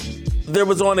 there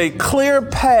was on a clear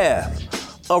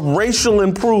path of racial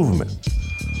improvement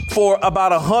for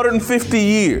about 150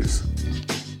 years.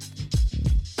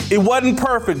 It wasn't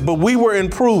perfect, but we were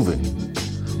improving.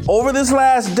 Over this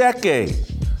last decade,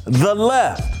 the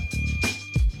left,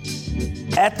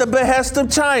 at the behest of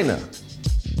China,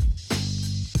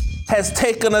 has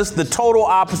taken us the total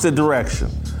opposite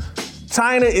direction.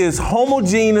 China is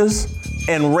homogeneous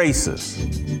and racist.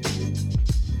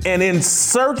 And in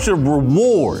search of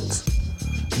rewards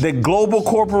that global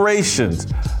corporations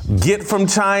get from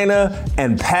China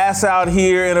and pass out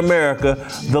here in America,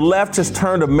 the left has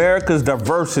turned America's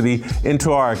diversity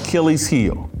into our Achilles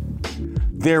heel.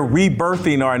 They're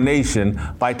rebirthing our nation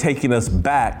by taking us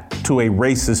back to a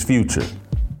racist future.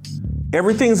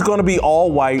 Everything's gonna be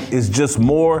all white is just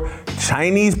more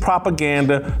Chinese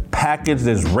propaganda packaged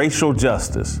as racial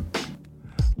justice.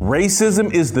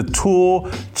 Racism is the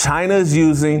tool China is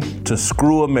using to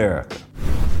screw America.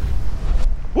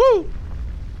 Woo!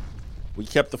 We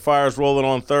kept the fires rolling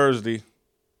on Thursday.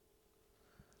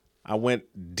 I went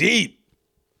deep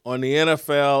on the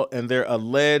NFL and their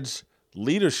alleged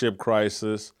leadership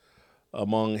crisis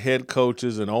among head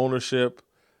coaches and ownership.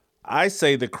 I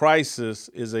say the crisis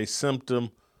is a symptom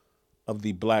of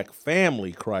the black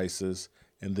family crisis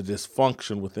and the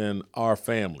dysfunction within our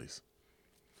families.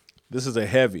 This is a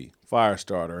heavy fire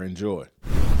starter. Enjoy.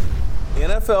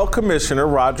 NFL Commissioner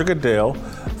Roger Goodell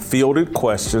fielded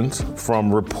questions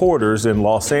from reporters in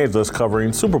Los Angeles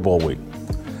covering Super Bowl week.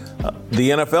 The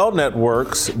NFL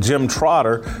Network's Jim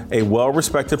Trotter, a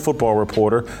well-respected football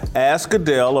reporter, asked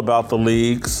Goodell about the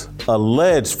league's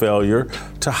alleged failure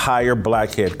to hire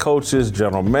black head coaches,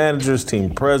 general managers,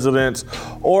 team presidents,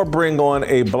 or bring on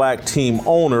a black team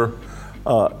owner.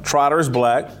 Trotter is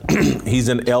black. He's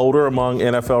an elder among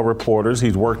NFL reporters.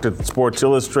 He's worked at Sports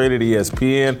Illustrated,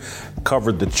 ESPN,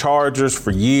 covered the Chargers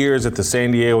for years at the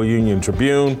San Diego Union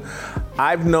Tribune.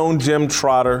 I've known Jim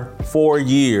Trotter for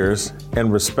years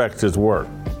and respect his work.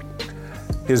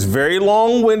 His very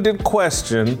long-winded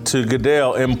question to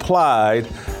Goodell implied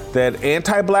that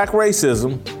anti-black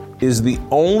racism is the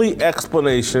only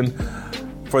explanation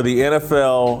for the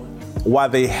NFL why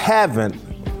they haven't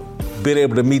been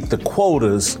able to meet the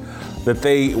quotas that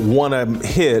they want to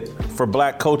hit for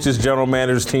black coaches, general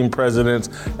managers, team presidents,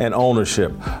 and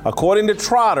ownership. According to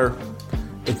Trotter,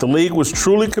 if the league was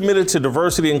truly committed to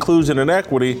diversity, inclusion, and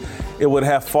equity, it would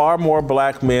have far more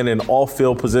black men in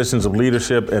off-field positions of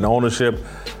leadership and ownership.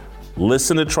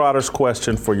 Listen to Trotter's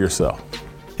question for yourself.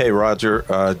 Hey, Roger,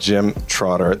 Jim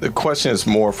Trotter. The question is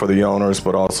more for the owners,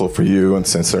 but also for you. And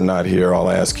since they're not here, I'll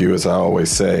ask you, as I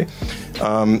always say.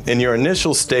 In your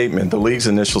initial statement, the league's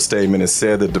initial statement, it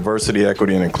said that diversity,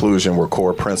 equity, and inclusion were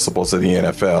core principles of the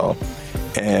NFL.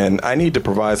 And I need to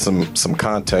provide some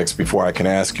context before I can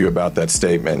ask you about that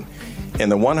statement. In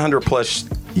the 100-plus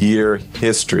year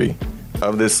history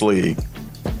of this league,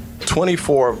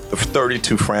 24 of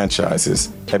 32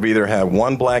 franchises have either had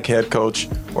one black head coach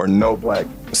or no black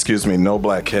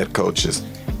head coaches.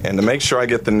 And to make sure I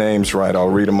get the names right, I'll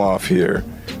read them off here.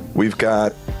 We've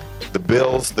got the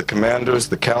Bills, the Commanders,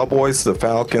 the Cowboys, the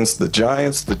Falcons, the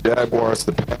Giants, the Jaguars,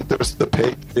 the Panthers, the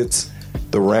Patriots,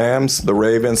 the Rams, the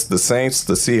Ravens, the Saints,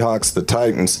 the Seahawks, the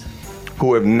Titans,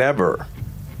 who have never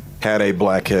had a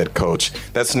black head coach.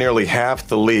 That's nearly half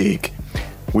the league.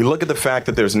 We look at the fact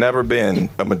that there's never been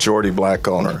a majority black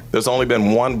owner. There's only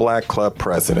been one black club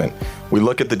president. We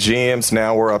look at the GMs,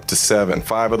 now we're up to 7.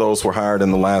 5 of those were hired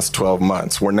in the last 12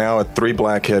 months. We're now at 3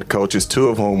 black head coaches, 2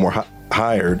 of whom were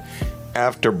hired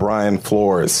after Brian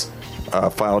Flores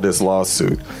filed his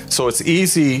lawsuit. So it's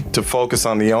easy to focus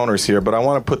on the owners here, but I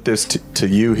want to put this to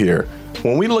you here.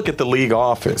 When we look at the league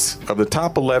office, of the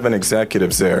top 11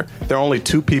 executives there are only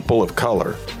 2 people of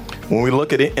color. When we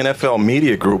look at NFL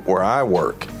Media Group, where I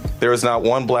work, there is not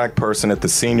one black person at the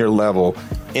senior level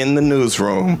in the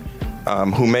newsroom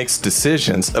who makes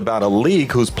decisions about a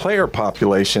league whose player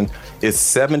population is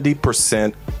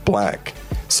 70% black.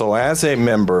 So as a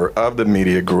member of the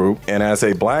media group and as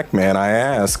a black man, I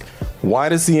ask, why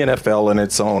does the NFL and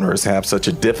its owners have such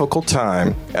a difficult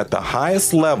time at the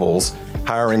highest levels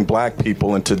hiring black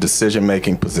people into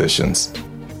decision-making positions?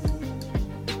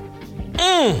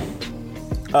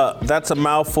 That's a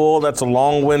mouthful. That's a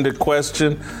long-winded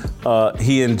question.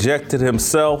 He injected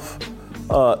himself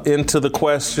into the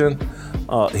question.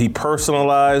 He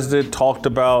personalized it, talked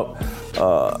about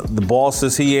the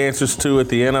bosses he answers to at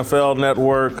the NFL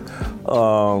Network.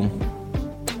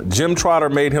 Jim Trotter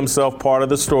made himself part of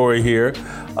the story here.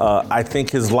 I think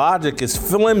his logic is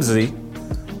flimsy.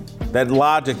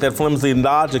 That flimsy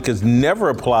logic is never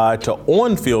applied to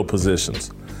on-field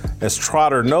positions. As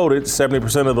Trotter noted,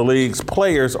 70% of the league's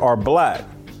players are black.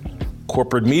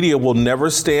 Corporate media will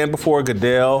never stand before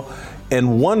Goodell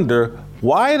and wonder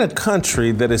why in a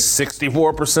country that is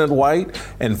 64% white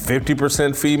and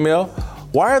 50% female,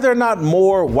 why are there not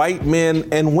more white men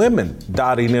and women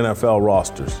dotting NFL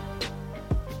rosters?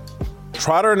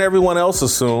 Trotter and everyone else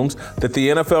assumes that the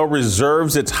NFL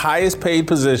reserves its highest paid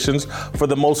positions for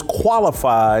the most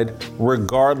qualified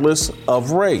regardless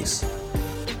of race.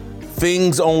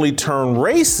 Things only turn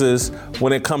racist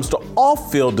when it comes to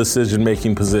off-field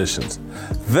decision-making positions.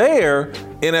 There,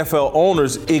 NFL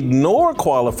owners ignore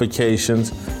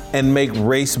qualifications and make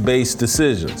race-based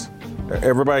decisions.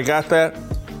 Everybody got that?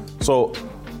 So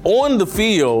on the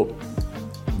field,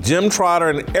 Jim Trotter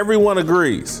and everyone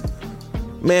agrees,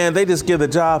 man, they just give the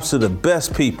jobs to the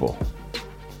best people.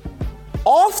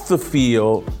 Off the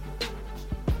field,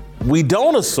 we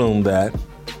don't assume that.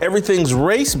 Everything's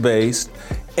race-based,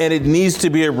 and it needs to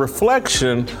be a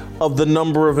reflection of the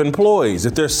number of employees.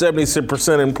 If there's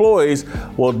 70% employees,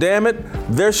 well, damn it,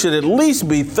 there should at least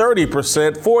be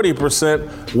 30%,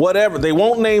 40%, whatever. They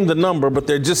won't name the number, but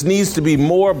there just needs to be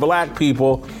more black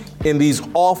people in these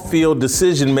off-field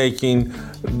decision-making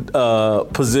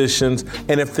positions.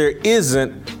 And if there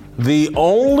isn't, the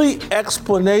only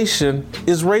explanation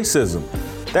is racism.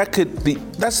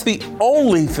 That's the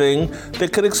only thing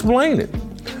that could explain it.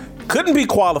 Couldn't be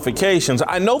qualifications.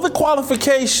 I know the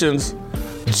qualifications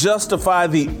justify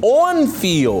the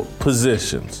on-field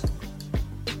positions,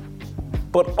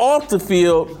 but off the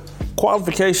field,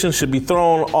 qualifications should be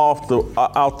thrown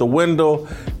out the window,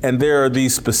 and there are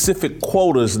these specific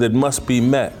quotas that must be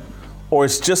met, or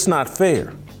it's just not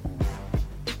fair.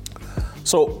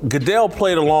 So Goodell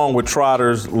played along with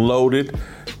Trotter's loaded,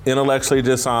 intellectually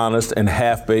dishonest, and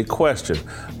half-baked question.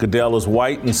 Goodell is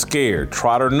white and scared.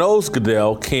 Trotter knows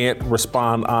Goodell can't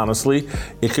respond honestly.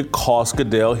 It could cost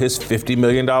Goodell his $50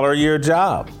 million a year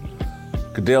job.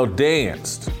 Goodell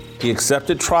danced. He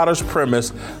accepted Trotter's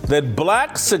premise that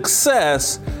black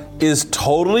success is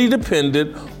totally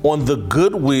dependent on the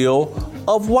goodwill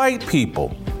of white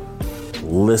people.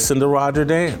 Listen to Roger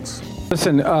dance.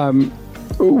 Listen,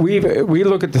 we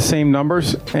look at the same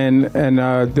numbers, and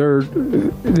they're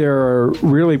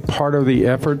really part of the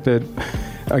effort that,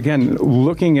 again,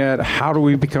 looking at how do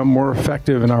we become more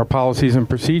effective in our policies and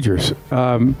procedures.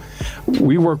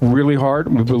 We work really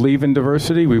hard. We believe in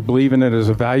diversity. We believe in it as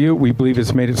a value. We believe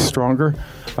it's made it stronger.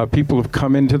 People who have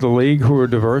come into the league who are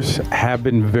diverse have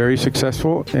been very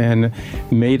successful and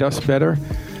made us better.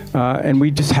 And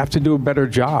we just have to do a better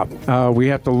job. We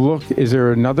have to look, is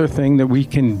there another thing that we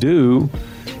can do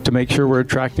to make sure we're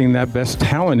attracting that best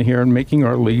talent here and making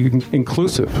our league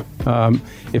inclusive?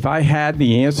 If I had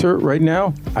the answer right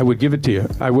now, I would give it to you.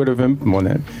 I would have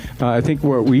implemented it. I think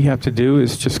what we have to do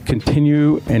is just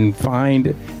continue and find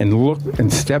and look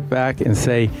and step back and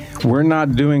say, we're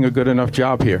not doing a good enough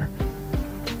job here.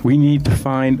 We need to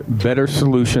find better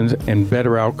solutions and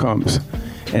better outcomes.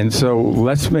 And so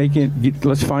let's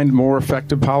find more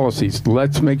effective policies.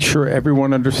 Let's make sure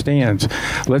everyone understands.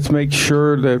 Let's make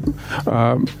sure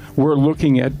that we're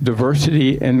looking at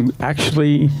diversity and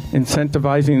actually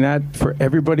incentivizing that for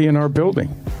everybody in our building,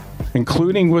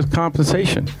 including with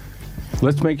compensation.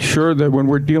 Let's make sure that when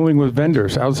we're dealing with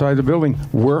vendors outside the building,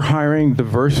 we're hiring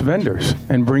diverse vendors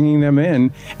and bringing them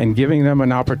in and giving them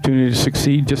an opportunity to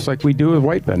succeed just like we do with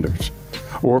white vendors.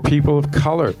 Or people of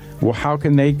color. Well, how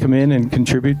can they come in and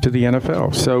contribute to the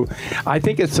NFL? So I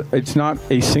think it's not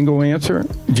a single answer,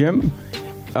 Jim.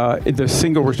 The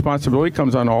single responsibility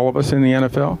comes on all of us in the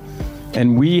NFL,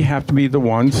 and we have to be the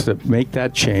ones that make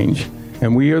that change,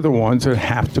 and we are the ones that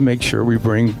have to make sure we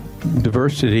bring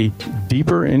diversity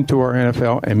deeper into our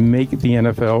NFL and make the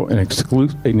NFL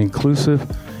an inclusive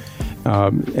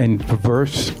and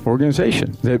diverse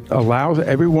organization that allows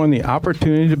everyone the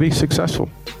opportunity to be successful.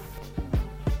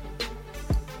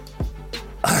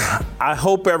 I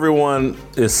hope everyone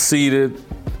is seated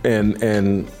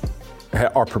and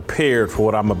are prepared for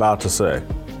what I'm about to say.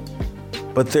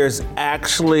 But there's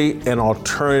actually an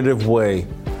alternative way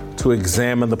to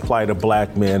examine the plight of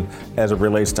black men as it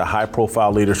relates to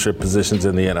high-profile leadership positions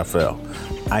in the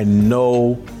NFL. I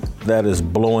know that is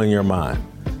blowing your mind.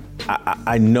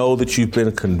 I know that you've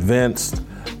been convinced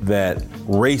that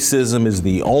racism is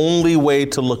the only way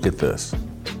to look at this.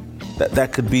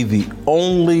 That could be the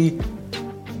only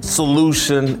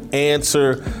solution,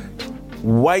 answer.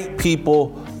 White people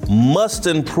must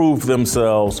improve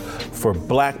themselves for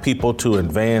black people to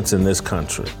advance in this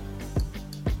country.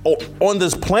 Or on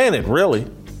this planet, really.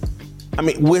 I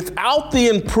mean, without the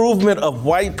improvement of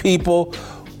white people,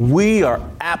 we are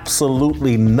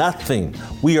absolutely nothing.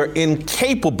 We are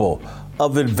incapable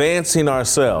of advancing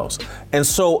ourselves. And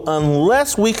so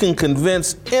unless we can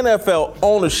convince NFL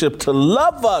ownership to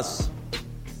love us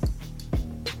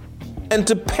and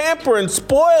to pamper and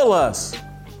spoil us,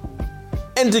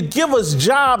 and to give us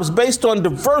jobs based on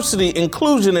diversity,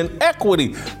 inclusion, and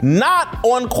equity, not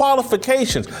on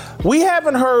qualifications. We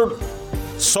haven't heard,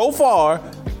 so far,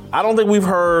 I don't think we've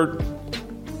heard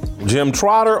Jim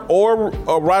Trotter or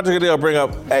Roger Goodell bring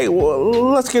up, hey, well,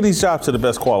 let's get these jobs to the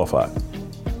best qualified.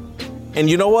 And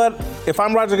you know what? If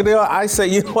I'm Roger Goodell, I say,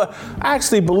 you know what? I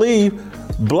actually believe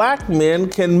black men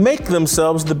can make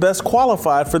themselves the best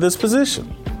qualified for this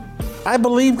position. I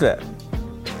believe that.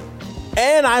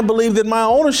 And I believe that my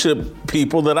ownership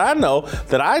people that I know,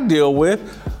 that I deal with,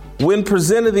 when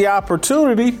presented the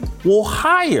opportunity, will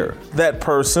hire that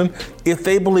person if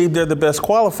they believe they're the best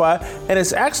qualified. And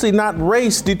it's actually not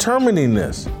race determining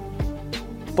this.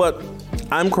 But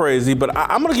I'm crazy, but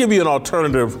I'm going to give you an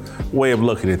alternative way of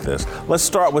looking at this. Let's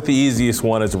start with the easiest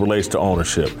one as it relates to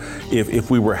ownership. If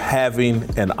we were having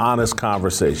an honest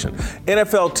conversation,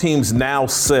 NFL teams now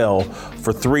sell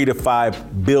for $3 to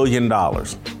 $5 billion.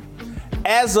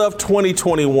 As of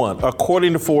 2021,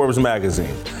 according to Forbes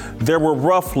magazine, there were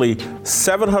roughly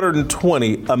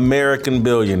 720 American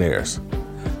billionaires.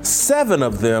 7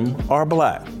 of them are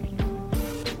black.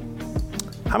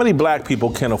 How many black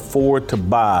people can afford to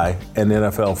buy an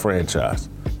NFL franchise?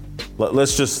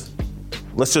 Let's just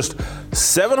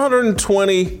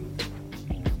 720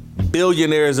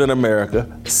 billionaires in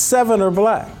America, 7 are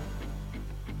black.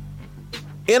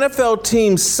 NFL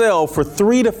teams sell for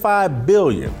 $3 to $5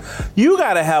 billion. You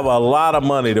got to have a lot of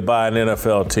money to buy an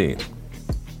NFL team.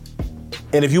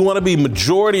 And if you want to be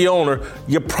majority owner,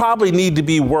 you probably need to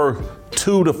be worth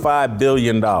 $2 to $5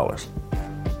 billion.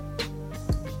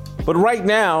 But right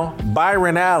now,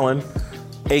 Byron Allen,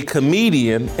 a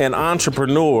comedian and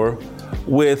entrepreneur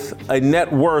with a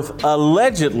net worth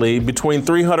allegedly between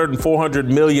 $300 and $400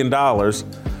 million,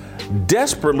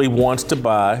 desperately wants to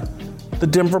buy the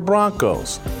Denver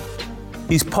Broncos.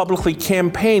 He's publicly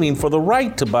campaigning for the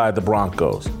right to buy the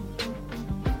Broncos.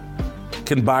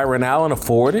 Can Byron Allen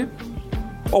afford it?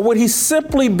 Or would he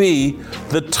simply be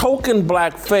the token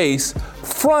black face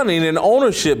fronting an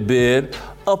ownership bid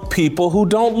of people who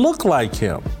don't look like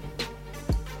him?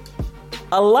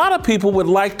 A lot of people would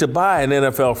like to buy an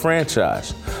NFL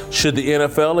franchise. Should the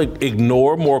NFL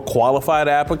ignore more qualified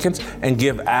applicants and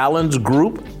give Allen's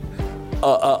group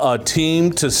a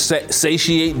team to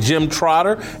satiate Jim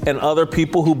Trotter and other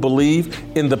people who believe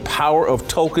in the power of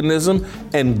tokenism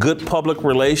and good public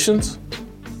relations?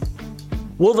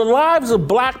 Will the lives of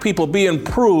black people be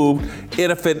improved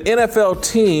if an NFL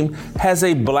team has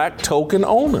a black token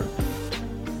owner?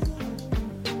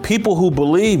 People who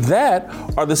believe that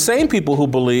are the same people who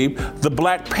believe the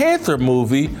Black Panther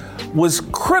movie was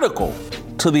critical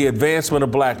to the advancement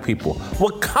of black people.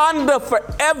 Wakanda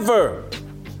forever.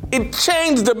 It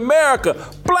changed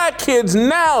America. Black kids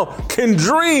now can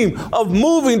dream of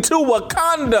moving to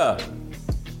Wakanda.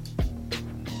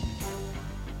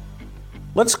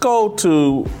 Let's go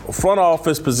to front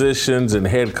office positions and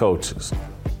head coaches.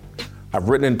 I've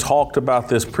written and talked about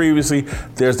this previously.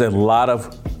 There's a lot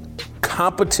of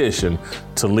competition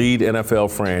to lead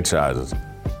NFL franchises.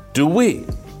 Do we?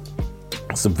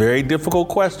 It's a very difficult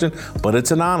question, but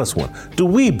it's an honest one. Do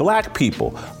we, black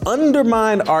people,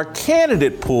 undermine our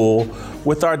candidate pool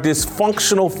with our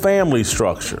dysfunctional family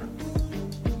structure?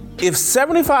 If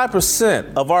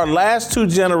 75% of our last two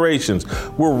generations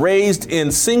were raised in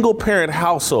single-parent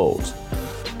households,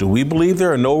 do we believe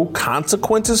there are no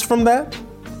consequences from that?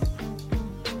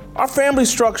 Our family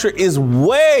structure is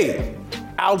way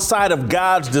outside of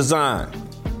God's design.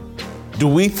 Do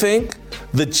we think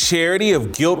the charity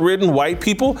of guilt-ridden white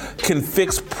people can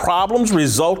fix problems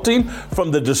resulting from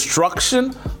the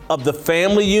destruction of the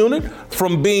family unit,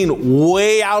 from being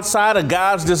way outside of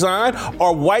God's design?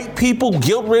 Are white people,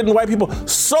 guilt-ridden white people,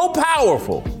 so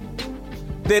powerful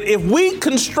that if we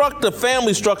construct a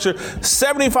family structure,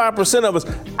 75% of us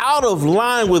out of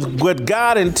line with what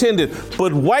God intended,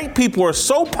 but white people are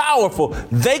so powerful,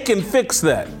 they can fix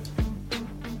that?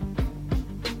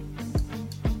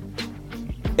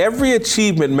 Every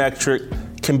achievement metric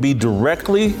can be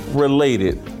directly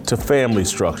related to family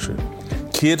structure.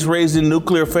 Kids raised in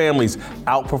nuclear families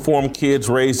outperform kids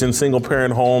raised in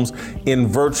single-parent homes in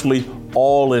virtually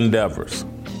all endeavors.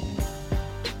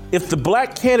 If the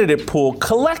black candidate pool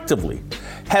collectively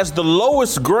has the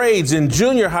lowest grades in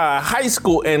junior high, high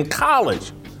school, and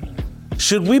college,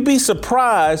 should we be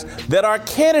surprised that our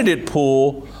candidate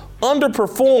pool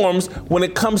underperforms when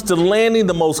it comes to landing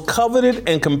the most coveted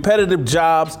and competitive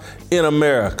jobs in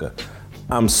America?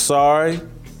 I'm sorry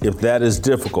if that is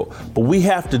difficult, but we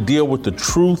have to deal with the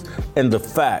truth and the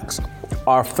facts.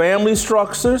 Our family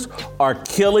structures are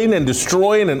killing and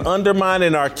destroying and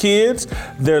undermining our kids.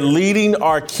 They're leading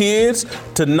our kids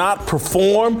to not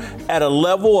perform at a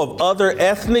level of other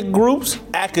ethnic groups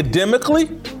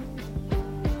academically.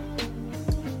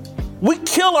 We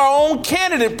kill our own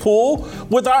candidate pool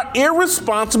with our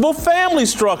irresponsible family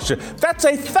structure. That's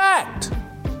a fact.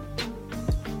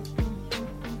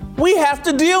 We have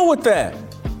to deal with that.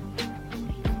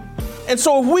 And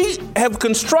so if we have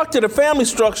constructed a family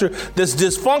structure that's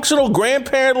dysfunctional,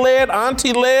 grandparent-led,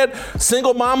 auntie-led,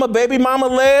 single mama, baby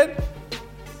mama-led,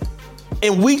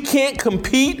 and we can't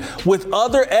compete with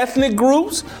other ethnic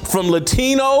groups from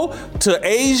Latino to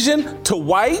Asian to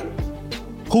white,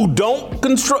 who don't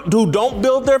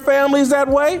build their families that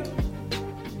way,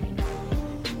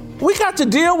 we got to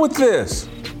deal with this.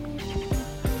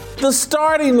 The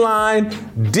starting line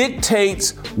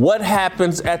dictates what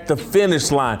happens at the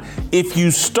finish line. If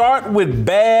you start with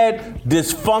bad,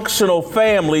 dysfunctional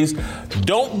families,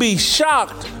 don't be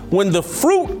shocked when the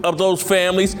fruit of those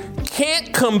families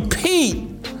can't compete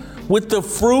with the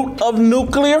fruit of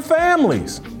nuclear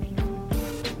families.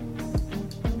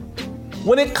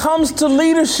 When it comes to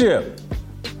leadership,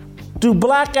 do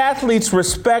black athletes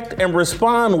respect and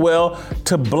respond well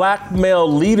to black male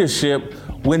leadership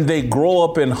when they grow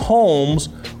up in homes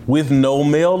with no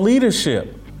male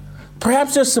leadership?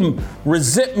 Perhaps there's some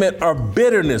resentment or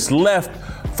bitterness left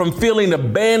from feeling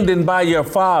abandoned by your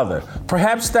father.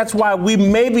 Perhaps that's why we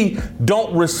maybe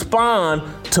don't respond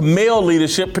to male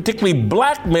leadership, particularly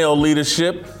black male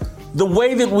leadership, the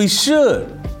way that we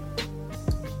should.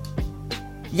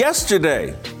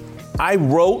 Yesterday, I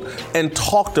wrote and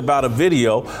talked about a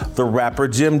video the rapper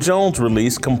Jim Jones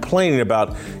released complaining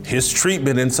about his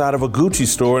treatment inside of a Gucci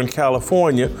store in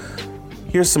California.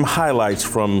 Here's some highlights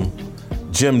from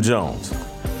Jim Jones.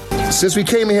 Since we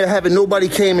came in here having nobody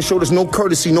came and showed us no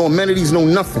courtesy, no amenities, no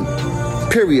nothing.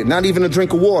 Period. Not even a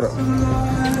drink of water.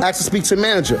 Asked to speak to the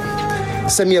manager.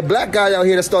 Send me a black guy out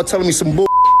here that started telling me some bull.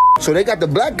 So they got the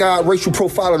black guy racial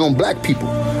profiling on black people.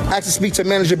 Asked to speak to a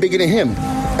manager bigger than him.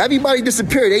 Everybody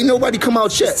disappeared. Ain't nobody come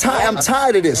out yet. I'm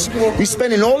tired of this. We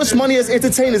spending all this money as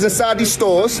entertainers inside these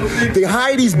stores. They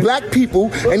hire these black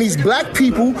people, and these black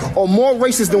people are more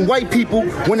racist than white people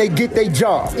when they get their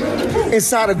job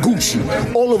inside of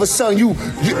Gucci. All of a sudden, you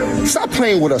stop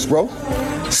playing with us, bro.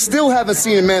 Still haven't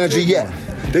seen a manager yet.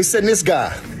 They said this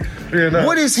guy.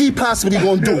 What is he possibly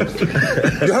going to do?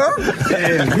 You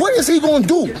heard? What is he going to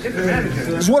do?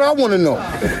 That's what I want to know.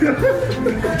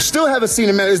 Still haven't seen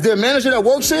a manager. Is there a manager that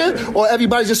works here, or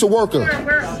everybody's just a worker?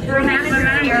 We're a manager.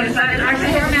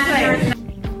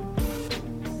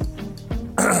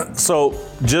 So,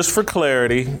 just for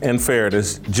clarity and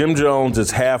fairness, Jim Jones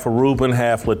is half Aruban,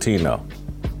 half Latino.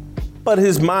 But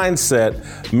his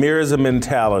mindset mirrors a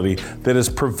mentality that is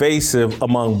pervasive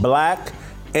among black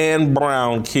and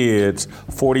brown kids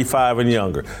 45 and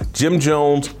younger. Jim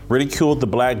Jones ridiculed the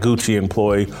black Gucci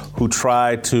employee who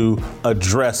tried to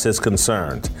address his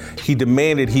concerns. He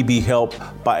demanded he be helped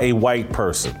by a white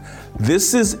person.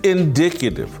 This is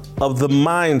indicative of the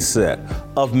mindset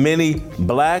of many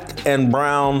black and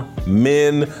brown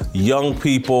men, young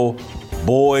people,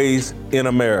 boys in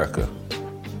America.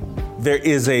 There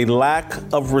is a lack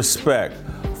of respect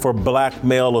for black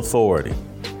male authority.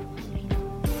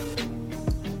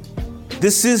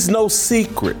 This is no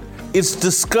secret. It's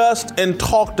discussed and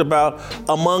talked about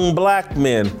among black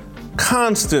men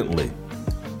constantly.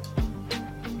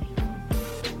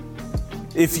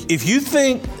 If you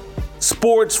think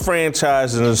sports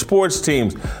franchises and sports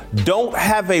teams don't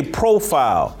have a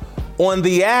profile on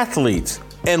the athletes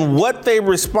and what they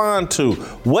respond to,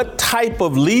 what type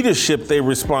of leadership they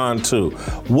respond to,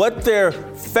 what their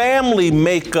family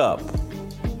makeup,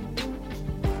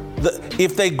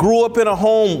 if they grew up in a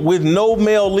home with no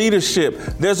male leadership,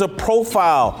 there's a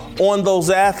profile on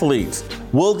those athletes.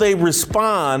 Will they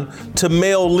respond to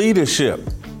male leadership,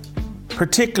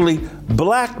 particularly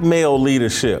black male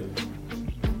leadership?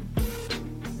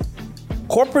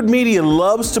 Corporate media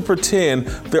loves to pretend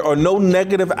there are no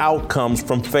negative outcomes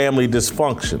from family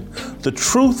dysfunction. The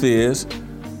truth is,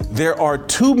 there are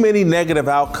too many negative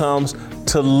outcomes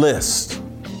to list.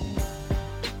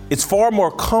 It's far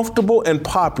more comfortable and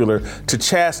popular to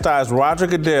chastise Roger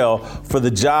Goodell for the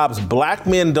jobs black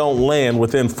men don't land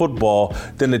within football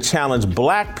than to challenge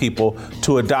black people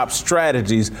to adopt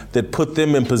strategies that put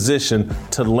them in position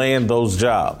to land those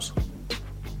jobs.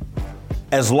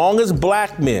 As long as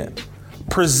black men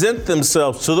present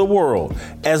themselves to the world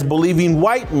as believing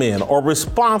white men are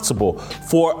responsible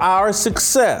for our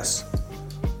success,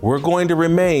 we're going to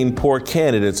remain poor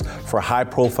candidates for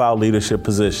high-profile leadership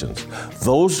positions.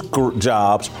 Those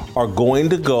jobs are going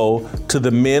to go to the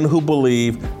men who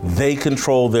believe they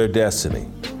control their destiny.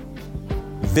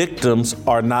 Victims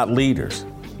are not leaders.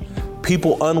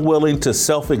 People unwilling to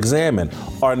self-examine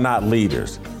are not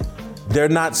leaders. They're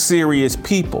not serious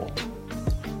people.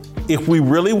 If we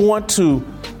really want to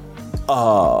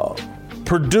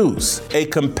produce a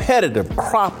competitive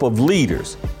crop of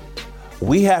leaders,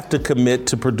 we have to commit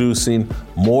to producing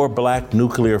more black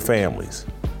nuclear families.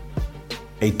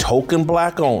 A token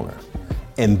black owner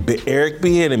and Eric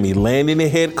Bieniemy landing a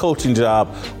head coaching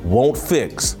job won't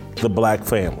fix the black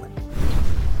family.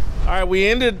 All right, we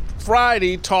ended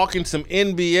Friday talking some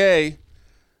NBA.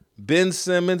 Ben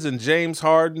Simmons and James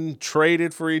Harden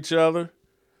traded for each other.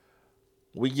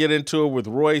 We get into it with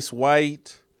Royce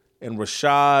White and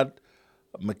Rashad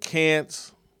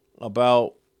McCants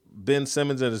about Ben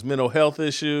Simmons and his mental health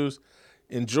issues.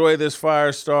 Enjoy this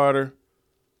Firestarter.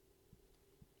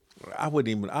 I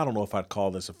don't know if I'd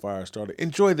call this a Firestarter.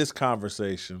 Enjoy this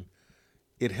conversation.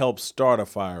 It helps start a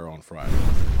fire on Friday.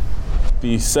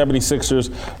 The 76ers,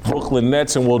 Brooklyn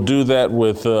Nets, and we'll do that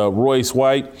with Royce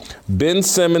White. Ben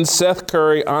Simmons, Seth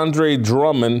Curry, Andre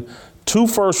Drummond, 2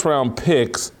 first-round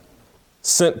picks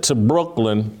sent to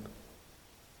Brooklyn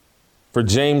for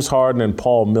James Harden and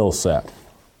Paul Millsap.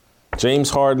 James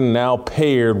Harden now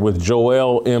paired with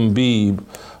Joel Embiid.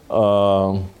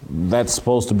 That's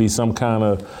supposed to be some kind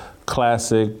of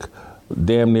classic,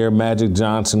 damn near Magic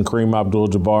Johnson, Kareem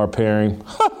Abdul-Jabbar pairing.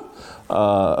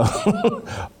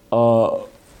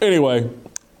 Anyway,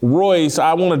 Royce,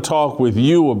 I want to talk with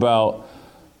you about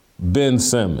Ben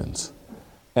Simmons.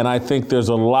 And I think there's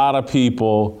a lot of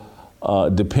people,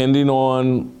 depending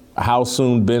on how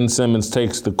soon Ben Simmons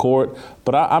takes the court,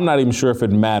 but I'm not even sure if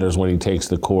it matters when he takes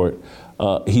the court.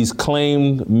 He's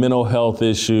claimed mental health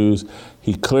issues.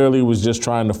 He clearly was just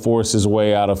trying to force his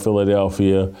way out of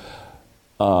Philadelphia.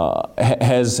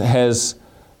 Has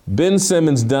Ben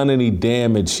Simmons done any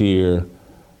damage here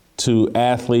to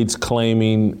athletes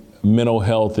claiming mental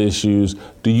health issues?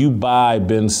 Do you buy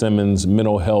Ben Simmons'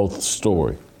 mental health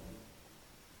story?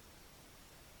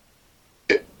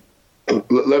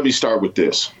 Let me start with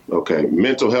this. Okay.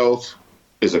 Mental health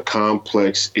is a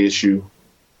complex issue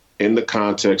in the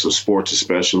context of sports,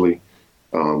 especially,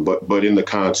 but in the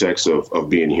context of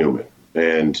being human.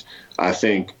 And I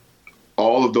think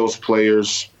all of those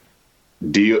players,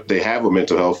 they have a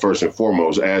mental health first and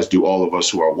foremost, as do all of us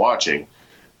who are watching.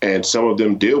 And some of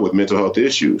them deal with mental health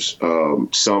issues,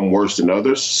 some worse than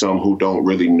others, some who don't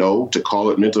really know to call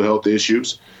it mental health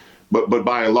issues. But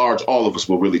by and large, all of us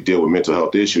will really deal with mental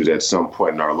health issues at some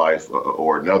point in our life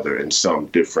or another in some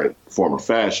different form or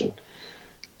fashion.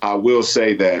 I will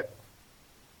say that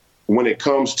when it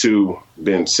comes to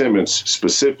Ben Simmons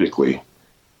specifically,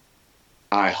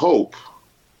 I hope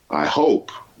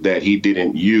that he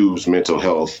didn't use mental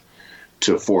health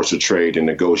to force a trade and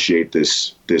negotiate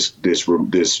this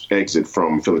exit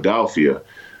from Philadelphia.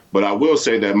 But I will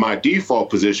say that my default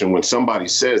position when somebody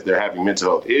says they're having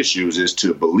mental health issues is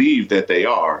to believe that they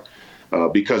are,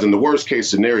 because in the worst case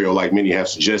scenario, like many have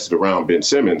suggested around Ben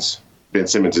Simmons'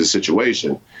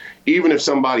 situation, even if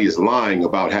somebody is lying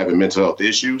about having mental health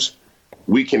issues,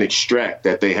 we can extract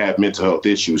that they have mental health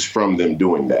issues from them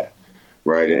doing that,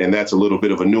 right? And that's a little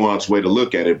bit of a nuanced way to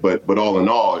look at it. But all in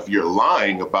all, if you're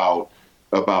lying about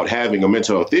having a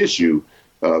mental health issue,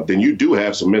 then you do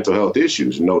have some mental health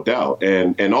issues, no doubt.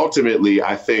 And ultimately,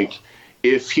 I think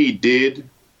if he did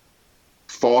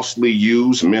falsely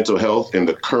use mental health in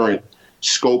the current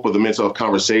scope of the mental health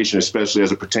conversation, especially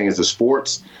as it pertains to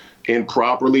sports,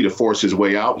 improperly to force his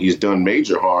way out, he's done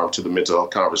major harm to the mental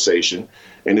health conversation.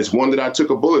 And it's one that I took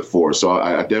a bullet for. So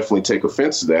I definitely take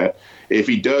offense to that. If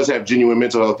he does have genuine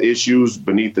mental health issues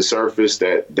beneath the surface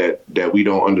that we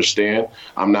don't understand,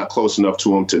 I'm not close enough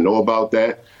to him to know about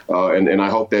that. And I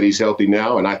hope that he's healthy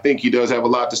now. And I think he does have a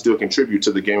lot to still contribute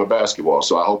to the game of basketball.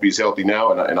 So I hope he's healthy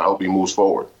now, and I hope he moves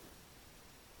forward.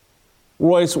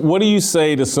 Royce, what do you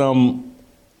say to some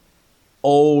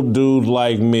old dude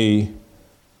like me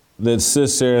that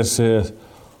sits there and says,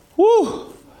 whew,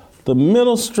 the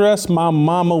mental stress my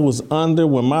mama was under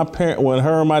when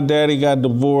her and my daddy got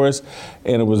divorced,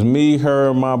 and it was me, her,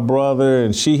 and my brother,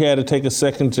 and she had to take a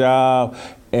second job,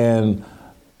 and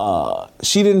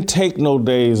she didn't take no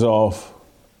days off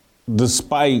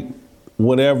despite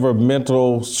whatever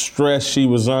mental stress she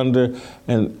was under.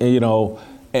 And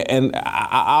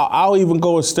I'll even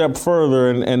go a step further,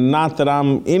 and not that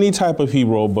I'm any type of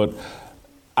hero, but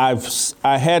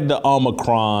I had the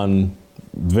Omicron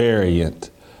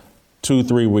variant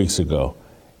 2-3 weeks ago,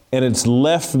 and it's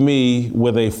left me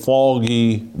with a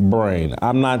foggy brain.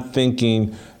 I'm not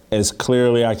thinking as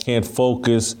clearly. I can't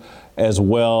focus as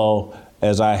well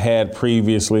as I had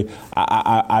previously.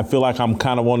 I feel like I'm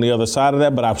kind of on the other side of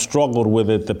that, but I've struggled with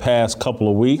it the past couple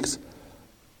of weeks.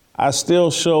 I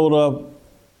still showed up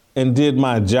and did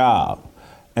my job.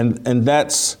 And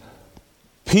that's,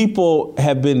 people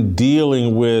have been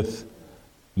dealing with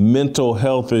mental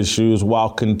health issues while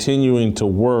continuing to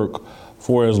work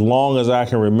for as long as I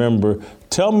can remember.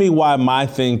 Tell me why my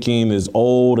thinking is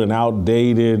old and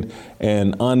outdated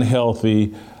and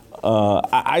unhealthy.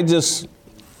 I just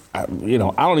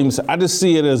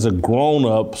see it as a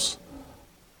grown-up's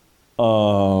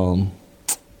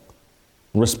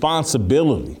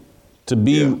responsibility to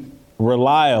be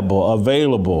reliable,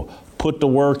 available, put the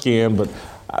work in. But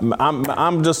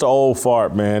I'm just an old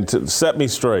fart, man. To set me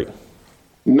straight.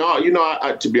 No,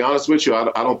 to be honest with you, I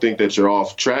don't think that you're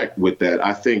off track with that.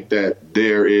 I think that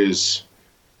there's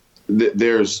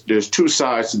two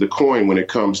sides to the coin when it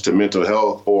comes to mental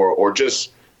health or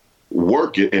just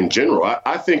work in general.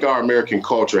 I think our American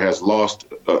culture has lost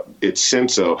its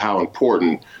sense of how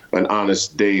important an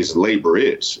honest day's labor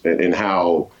is, and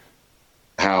how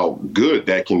good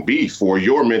that can be for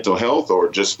your mental health or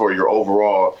just for your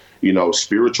overall,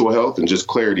 spiritual health and just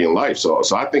clarity in life. So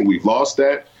I think we've lost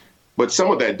that. But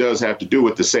some of that does have to do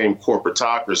with the same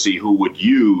corporatocracy who would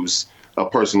use a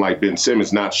person like Ben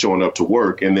Simmons not showing up to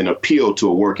work and then appeal to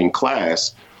a working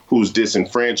class who's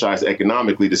disenfranchised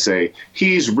economically to say,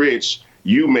 he's rich,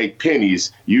 you make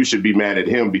pennies, you should be mad at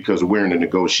him because we're in a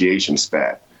negotiation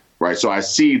spat, right? So I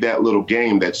see that little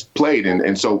game that's played. And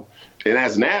as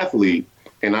an athlete,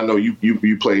 and I know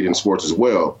you played in sports as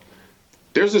well,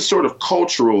 there's this sort of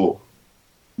cultural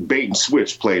bait and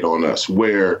switch played on us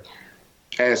where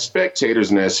as spectators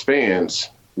and as fans,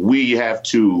 we have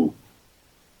to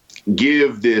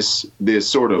give this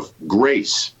sort of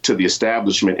grace to the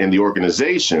establishment and the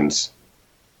organizations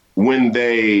when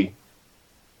they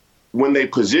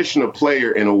position a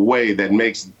player in a way that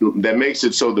makes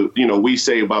it so that, we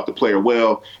say about the player,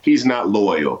 well, he's not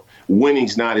loyal.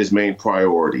 Winning's not his main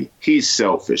priority. He's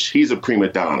selfish. He's a prima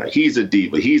donna. He's a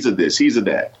diva. He's a this. He's a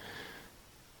that.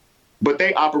 But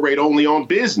they operate only on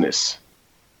business.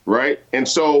 right? And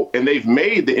they've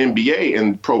made the NBA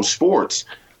and pro sports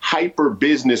hyper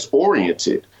business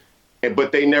oriented,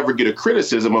 but they never get a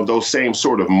criticism of those same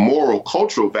sort of moral,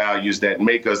 cultural values that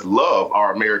make us love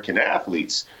our American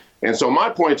athletes. And so my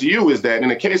point to you is that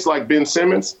in a case like Ben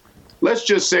Simmons, let's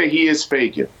just say he is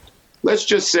faking. Let's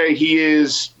just say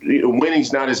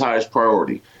winning's not his highest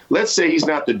priority. Let's say he's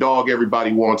not the dog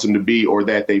everybody wants him to be or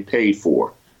that they paid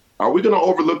for. Are we going to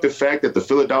overlook the fact that the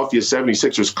Philadelphia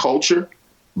 76ers culture,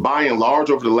 by and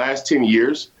large over the last 10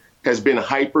 years, has been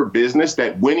hyper business,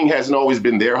 that winning hasn't always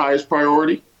been their highest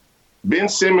priority? Ben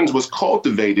Simmons was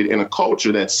cultivated in a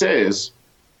culture that says,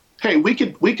 hey, we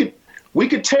could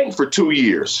tank for 2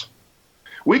 years.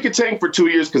 We could tank for 2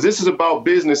 years because this is about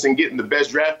business and getting the best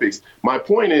draft picks. My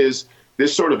point is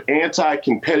this sort of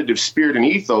anti-competitive spirit and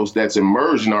ethos that's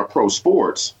emerged in our pro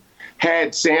sports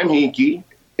had Sam Hinkie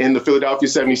and the Philadelphia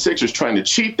 76ers trying to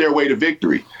cheat their way to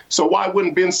victory. So why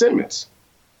wouldn't Ben Simmons?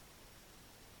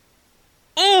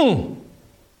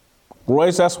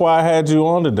 Royce, that's why I had you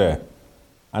on today.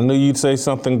 I knew you'd say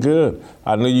something good.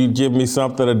 I knew you'd give me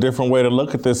something, a different way to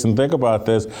look at this and think about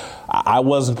this. I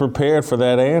wasn't prepared for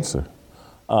that answer.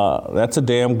 That's a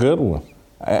damn good one.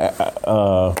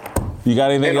 You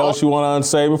got anything else you want to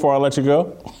say before I let you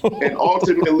go? And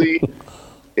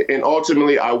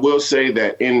ultimately, I will say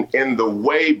that in the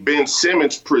way Ben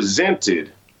Simmons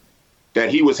presented that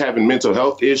he was having mental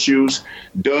health issues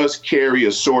does carry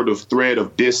a sort of thread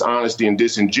of dishonesty and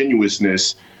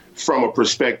disingenuousness from a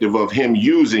perspective of him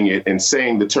using it and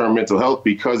saying the term mental health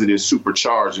because it is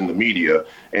supercharged in the media.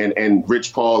 And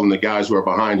Rich Paul and the guys who are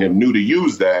behind him knew to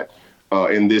use that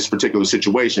in this particular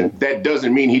situation. That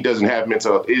doesn't mean he doesn't have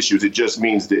mental health issues. It just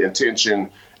means the intention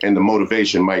and the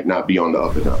motivation might not be on the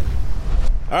up and up.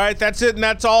 All right, that's it, and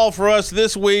that's all for us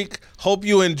this week. Hope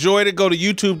you enjoyed it. Go to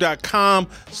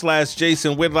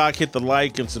youtube.com/Jason Whitlock. Hit the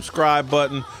like and subscribe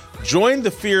button. Join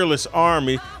the Fearless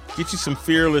Army. Get you some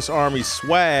Fearless Army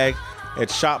swag at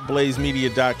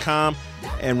shopblazemedia.com.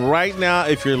 And right now,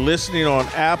 if you're listening on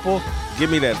Apple, give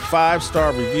me that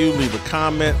 5-star review. Leave a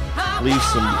comment. Leave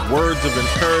some words of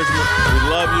encouragement. We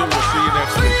love you. We'll see you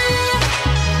next week.